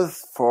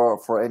obvious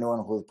for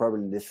anyone who's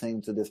probably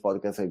listening to this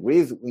podcast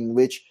agrees, in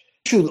which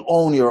you should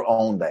own your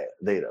own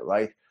data,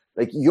 right?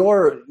 Like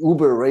your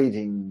Uber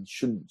rating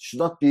should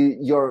not be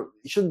it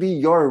should be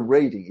your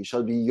rating. It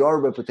should be your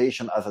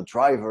reputation as a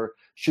driver,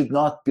 should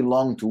not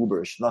belong to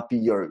Uber, should not be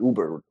your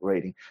Uber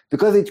rating,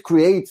 because it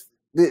creates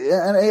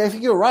and I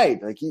think you're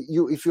right. Like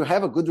if you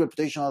have a good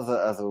reputation as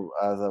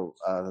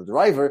a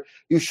driver,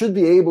 you should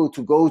be able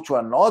to go to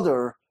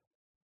another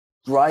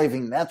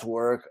driving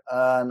network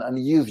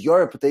and use your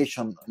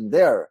reputation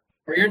there.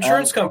 Or your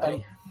insurance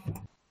company.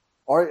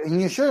 Or an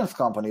insurance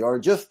company, or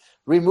just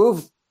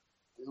remove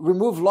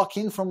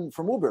lock-in from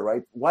Uber,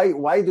 right?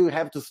 Why do you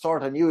have to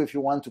start anew if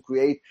you want to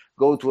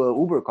go to a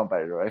Uber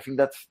competitor? I think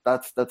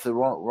that's a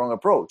wrong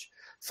approach.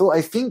 So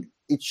I think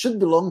it should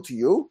belong to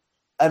you.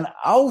 And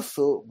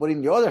also, but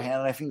in the other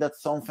hand, I think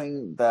that's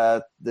something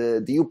that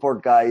the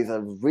Uport guys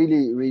are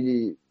really,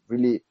 really,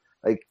 really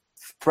like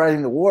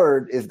spreading the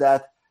word, is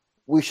that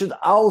we should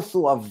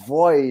also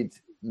avoid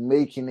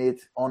making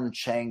it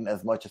on-chain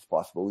as much as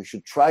possible. We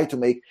should try to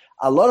make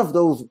a lot of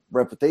those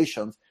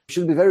reputations. We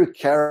should be very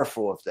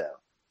careful of them,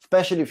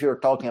 especially if you're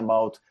talking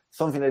about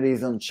something that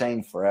is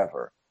on-chain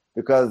forever.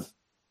 Because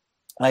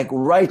like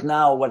right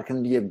now, what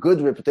can be a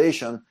good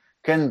reputation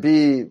can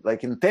be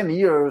like in 10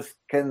 years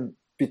can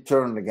be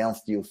turned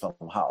against you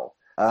somehow.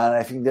 And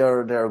I think there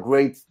are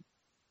great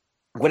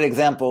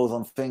examples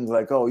on things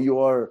like, oh, you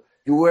were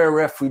a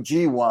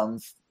refugee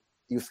once,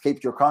 you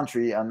escaped your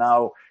country, and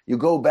now you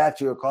go back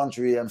to your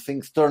country and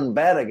things turn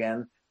bad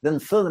again. Then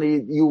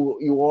suddenly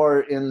you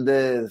are in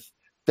this.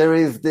 There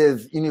is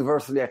this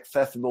universally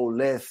accessible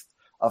list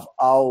of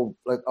all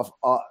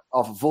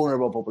of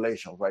vulnerable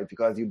populations, right?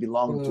 Because you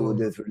belong to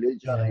this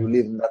religion, and you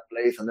live in that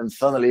place, and then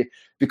suddenly,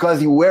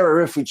 because you were a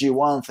refugee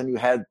once and you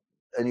had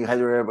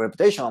your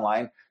reputation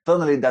online,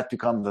 suddenly that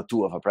becomes a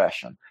tool of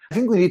oppression. I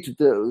think we need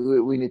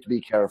to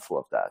be careful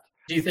of that.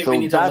 Do you think we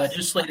need to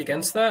legislate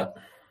against that?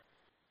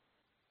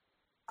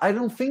 I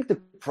don't think the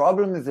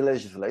problem is the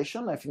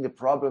legislation. I think the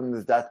problem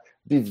is that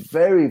be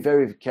very,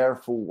 very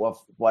careful of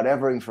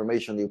whatever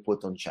information you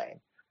put on chain,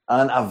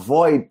 and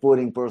avoid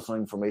putting personal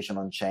information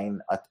on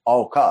chain at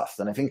all costs.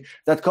 And I think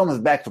that comes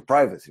back to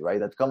privacy, right?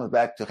 That comes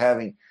back to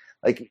having,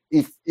 like,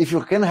 if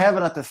you can have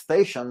an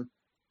attestation,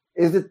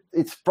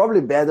 it's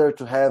probably better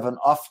to have an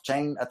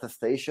off-chain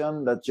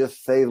attestation that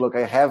just says, look,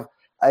 I've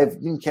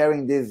been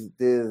carrying this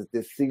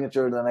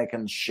signature that I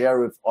can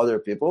share with other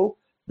people,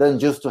 than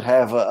just to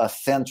have a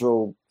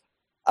central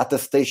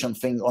attestation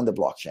thing on the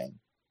blockchain,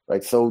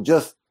 right? So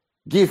just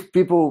give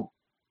people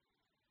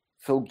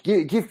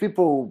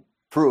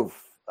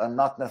proof and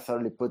not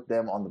necessarily put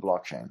them on the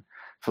blockchain.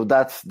 So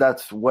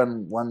that's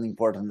one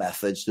important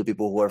message to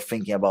people who are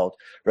thinking about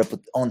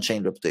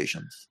on-chain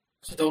reputations.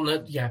 So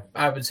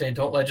I would say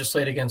don't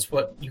legislate against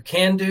what you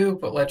can do,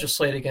 but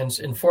legislate against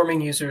informing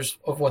users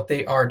of what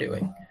they are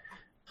doing.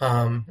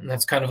 And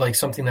that's kind of like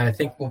something that I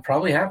think will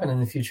probably happen in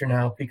the future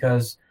now,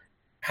 because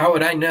how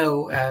would I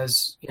know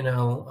as,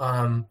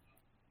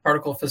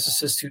 particle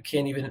physicist who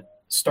can't even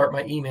start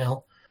my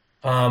email,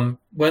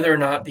 whether or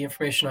not the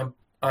information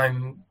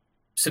I'm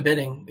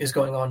submitting is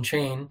going on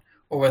chain,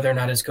 or whether or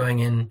not it's going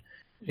in,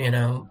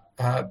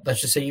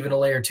 let's just say even a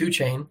layer 2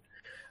 chain,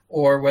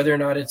 or whether or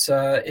not it's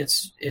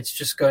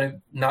just going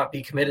to not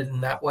be committed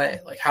in that way.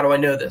 Like, how do I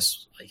know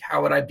this? Like,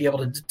 how would I be able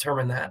to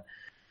determine that?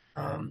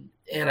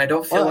 And I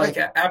don't feel like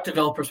app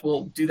developers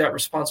will do that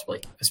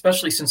responsibly,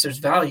 especially since there's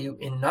value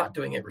in not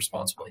doing it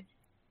responsibly.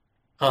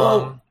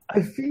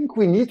 I think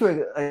we need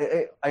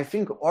to. I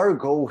think our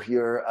goal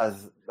here,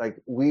 as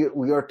like we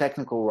are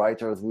technical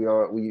writers,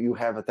 you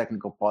have a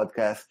technical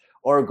podcast.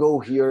 Our goal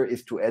here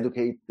is to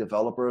educate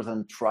developers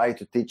and try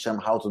to teach them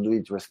how to do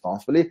it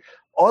responsibly.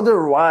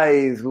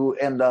 Otherwise, we'll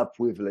end up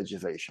with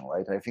legislation,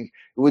 right? I think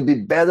it would be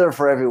better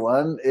for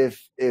everyone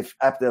if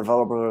app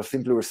developers are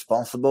simply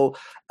responsible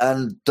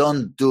and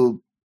don't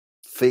do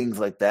things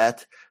like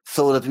that,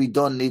 so that we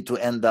don't need to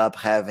end up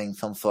having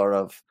some sort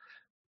of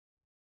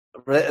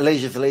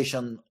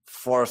legislation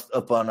forced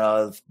upon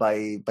us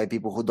by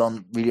people who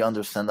don't really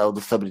understand all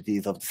the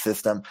subtleties of the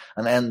system,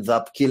 and ends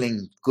up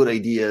killing good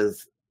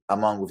ideas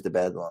along with the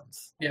bad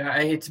ones. Yeah,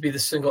 I hate to be the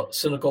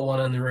cynical one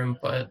in the room,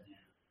 but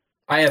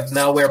I have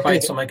malware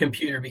bytes on my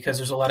computer because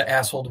there's a lot of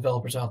asshole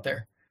developers out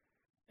there.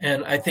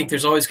 And I think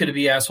there's always going to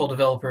be asshole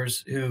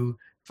developers who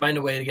find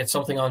a way to get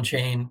something on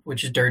chain,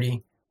 which is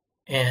dirty,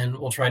 and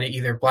will try to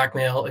either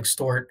blackmail,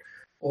 extort,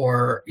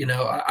 or,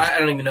 I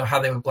don't even know how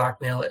they would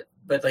blackmail it.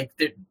 But like,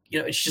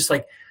 it's just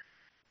like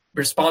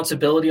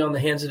responsibility on the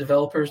hands of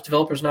developers.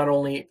 Developers, not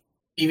only,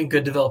 even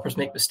good developers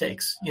make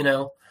mistakes.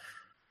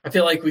 I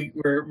feel like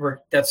we're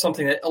that's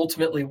something that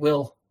ultimately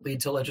will lead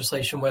to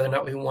legislation, whether or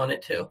not we want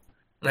it to.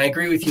 And I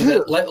agree with you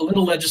that a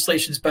little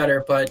legislation is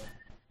better, but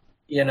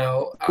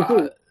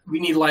we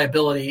need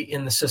liability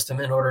in the system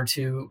in order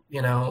to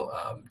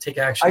take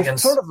action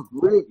against. I sort of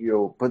agree with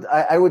you, but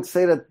I would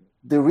say that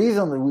the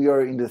reason that we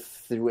are in this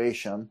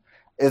situation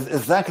is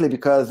exactly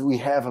because we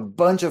have a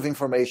bunch of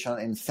information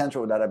in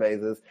central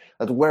databases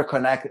that were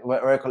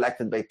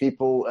collected by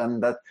people,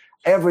 and that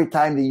every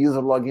time the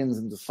user logins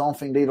into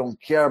something, they don't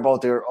care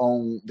about their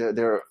own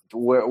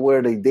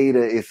where the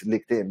data is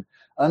leaked in.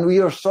 And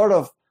we are sort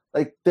of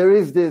like, there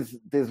is this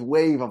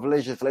wave of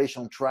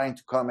legislation trying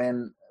to come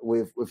in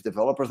with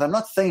developers. I'm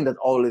not saying that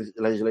all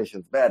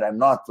legislation is bad. I'm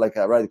not like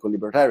a radical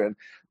libertarian,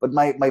 but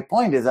my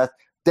point is that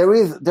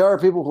there are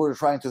people who are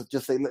trying to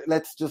just say,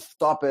 let's just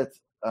stop it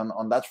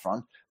on that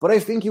front. But I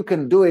think you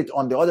can do it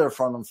on the other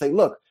front and say,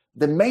 look,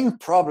 the main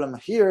problem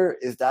here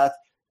is that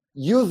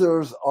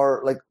users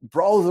are like,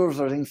 browsers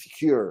are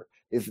insecure.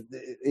 Is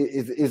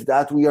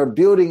that we are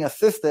building a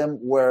system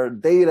where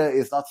data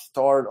is not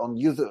stored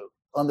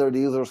under the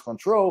user's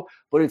control,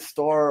 but it's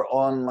stored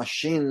on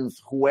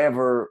machines,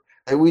 whoever,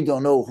 and we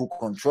don't know who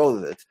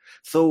controls it.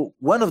 So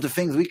one of the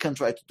things we can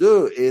try to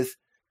do is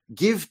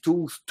give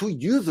tools to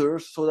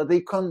users so that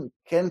they can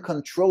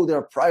control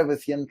their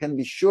privacy and can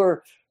be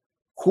sure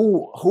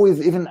who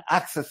is even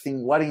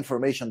accessing what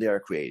information they are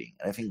creating.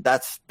 And I think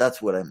that's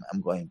what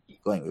I'm going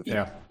with.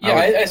 Yeah,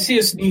 I see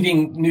us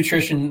needing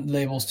nutrition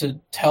labels to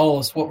tell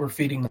us what we're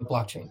feeding the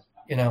blockchain.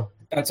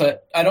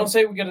 I don't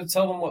say we're going to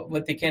tell them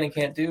what they can and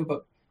can't do,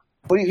 but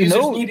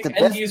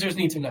users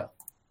need to know.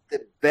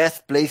 The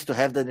best place to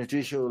have the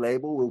nutritional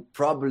label will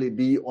probably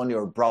be on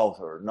your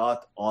browser,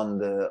 not on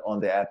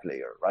the app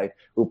layer, right?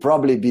 Will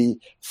probably be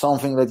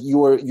something that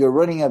you're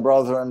running a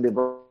browser and the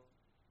browser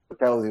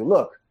tells you,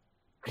 look,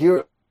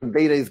 here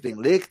data is being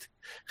leaked.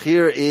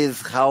 Here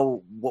is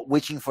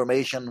which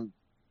information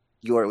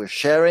you are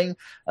sharing,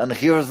 and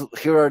here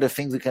are the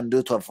things we can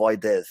do to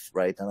avoid this,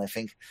 right? And I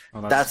think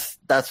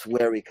that's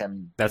where we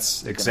can.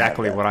 That's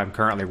exactly what I'm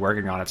currently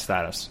working on at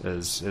Status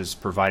is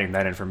providing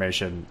that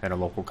information in a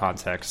local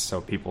context,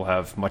 so people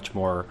have much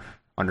more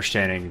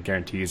understanding and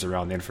guarantees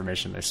around the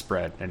information they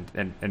spread.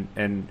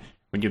 And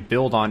when you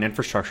build on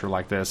infrastructure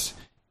like this,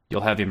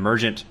 you'll have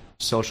emergent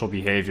social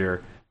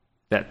behavior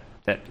that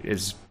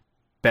is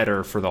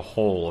better for the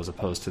whole as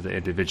opposed to the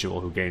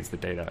individual who gains the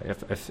data.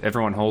 If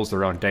everyone holds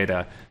their own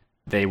data,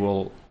 they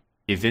will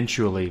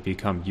eventually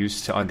become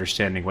used to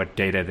understanding what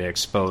data they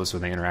expose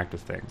when they interact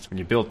with things. When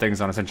you build things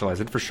on a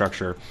centralized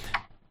infrastructure,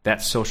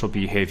 that social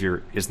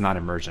behavior is not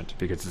emergent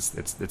because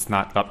it's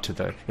not up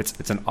to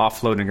it's an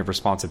offloading of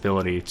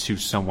responsibility to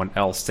someone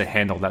else to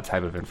handle that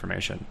type of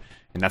information.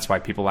 And that's why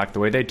people act the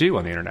way they do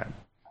on the internet.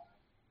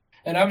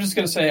 And I'm just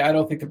going to say, I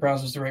don't think the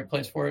browser is the right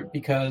place for it,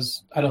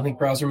 because I don't think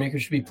browser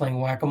makers should be playing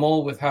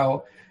whack-a-mole with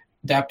how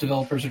dApp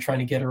developers are trying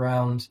to get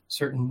around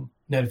certain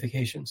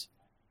notifications.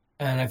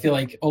 And I feel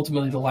like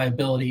ultimately the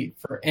liability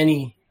for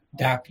any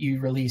dApp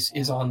you release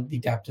is on the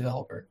dApp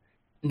developer,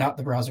 not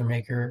the browser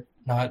maker,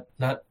 and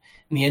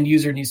the end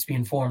user needs to be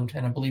informed.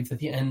 And I believe that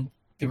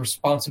the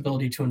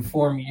responsibility to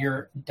inform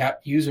your dApp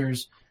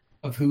users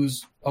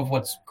of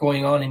what's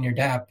going on in your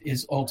dApp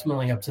is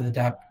ultimately up to the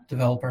dApp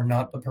developer,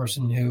 not the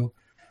person who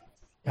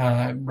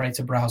writes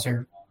a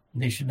browser.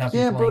 They should not be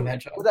playing that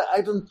job. But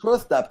I don't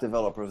trust dApp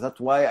developers. That's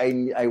why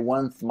I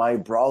want my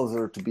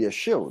browser to be a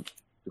shield.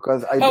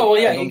 Because you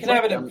can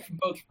have it on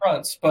both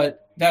fronts,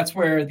 but that's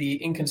where the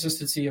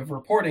inconsistency of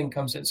reporting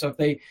comes in. So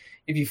if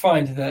you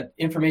find that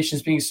information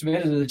is being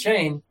submitted to the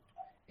chain,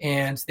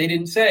 and they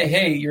didn't say,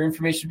 "Hey, your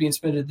information is being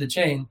submitted to the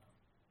chain,"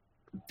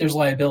 there's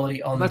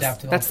liability on the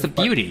dApp developer. That's the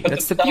beauty.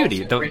 That's the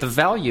beauty. The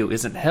value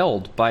isn't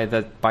held by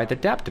the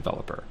dApp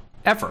developer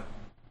ever.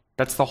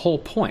 That's the whole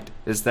point.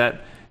 Is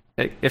that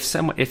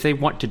if they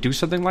want to do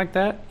something like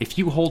that, if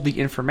you hold the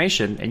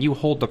information and you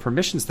hold the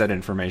permissions to that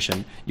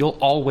information, you'll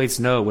always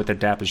know what the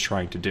dApp is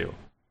trying to do.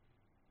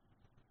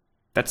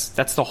 That's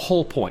the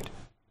whole point.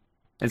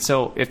 And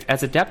so, if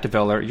as a dApp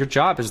developer, your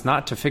job is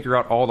not to figure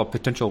out all the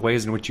potential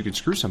ways in which you can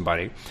screw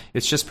somebody.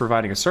 It's just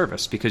providing a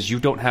service because you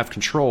don't have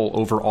control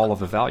over all of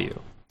the value.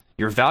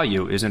 Your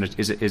value is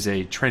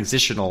a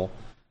transitional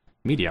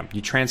medium.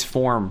 You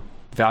transform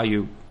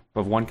value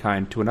of one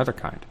kind to another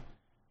kind,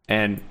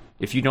 and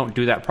if you don't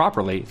do that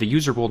properly, the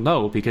user will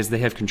know because they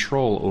have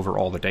control over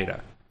all the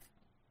data.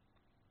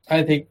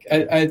 I think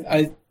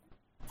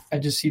I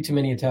just see too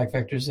many attack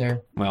vectors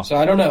there. Well, so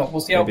I don't know.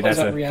 We'll see how it plays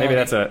out in reality. Maybe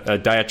that's a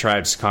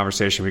diatribes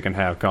conversation we can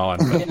have,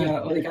 Colin.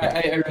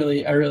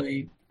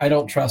 I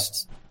don't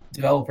trust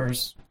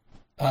developers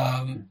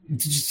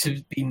just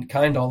to be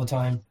kind all the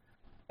time.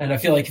 And I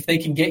feel like if they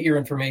can get your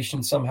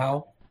information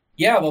somehow,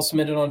 they'll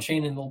submit it on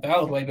chain in a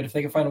valid way. But if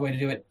they can find a way to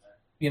do it,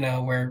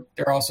 where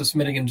they're also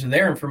submitting into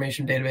their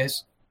information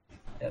database,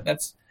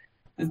 that's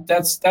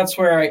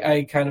where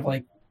I kind of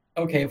like,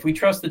 okay, if we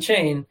trust the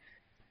chain,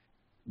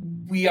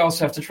 we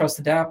also have to trust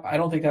the dApp. I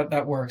don't think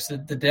that works. The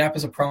dApp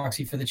is a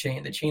proxy for the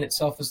chain. The chain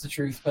itself is the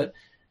truth, but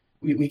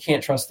we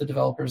can't trust the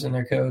developers and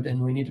their code,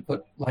 and we need to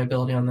put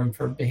liability on them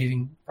for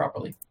behaving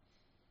properly.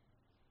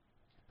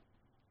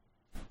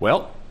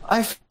 Well,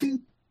 I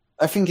think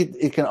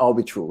it can all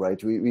be true,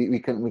 right? We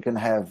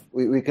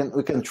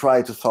can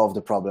try to solve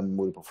the problem on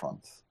multiple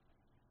fronts.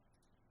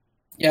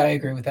 Yeah, I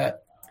agree with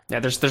that. Yeah,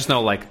 there's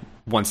no like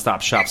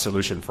one-stop shop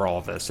solution for all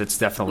of this. It's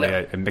definitely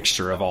a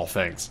mixture of all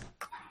things.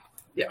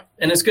 Yeah,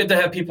 and it's good to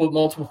have people with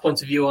multiple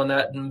points of view on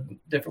that and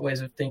different ways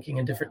of thinking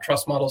and different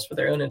trust models for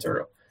their own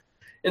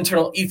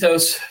internal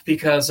ethos,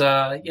 because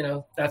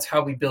that's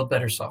how we build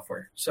better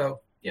software. So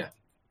yeah,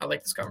 I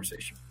like this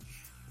conversation.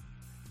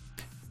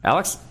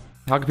 Alex,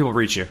 how can people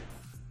reach you?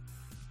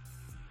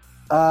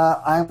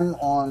 I'm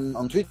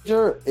on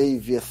Twitter,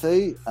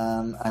 AVSA,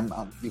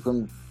 and you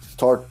can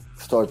start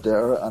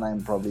there, and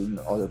I'm probably in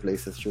other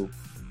places too.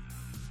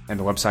 And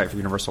the website for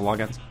Universal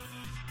Logins?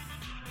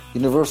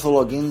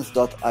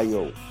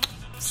 universallogins.io.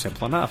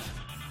 Simple enough.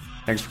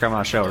 Thanks for coming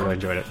on the show. I really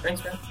enjoyed it.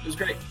 Thanks, man. It was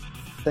great.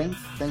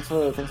 Thanks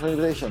for the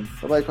invitation.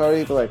 Bye-bye,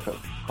 Corey. Bye-bye,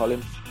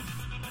 Colin.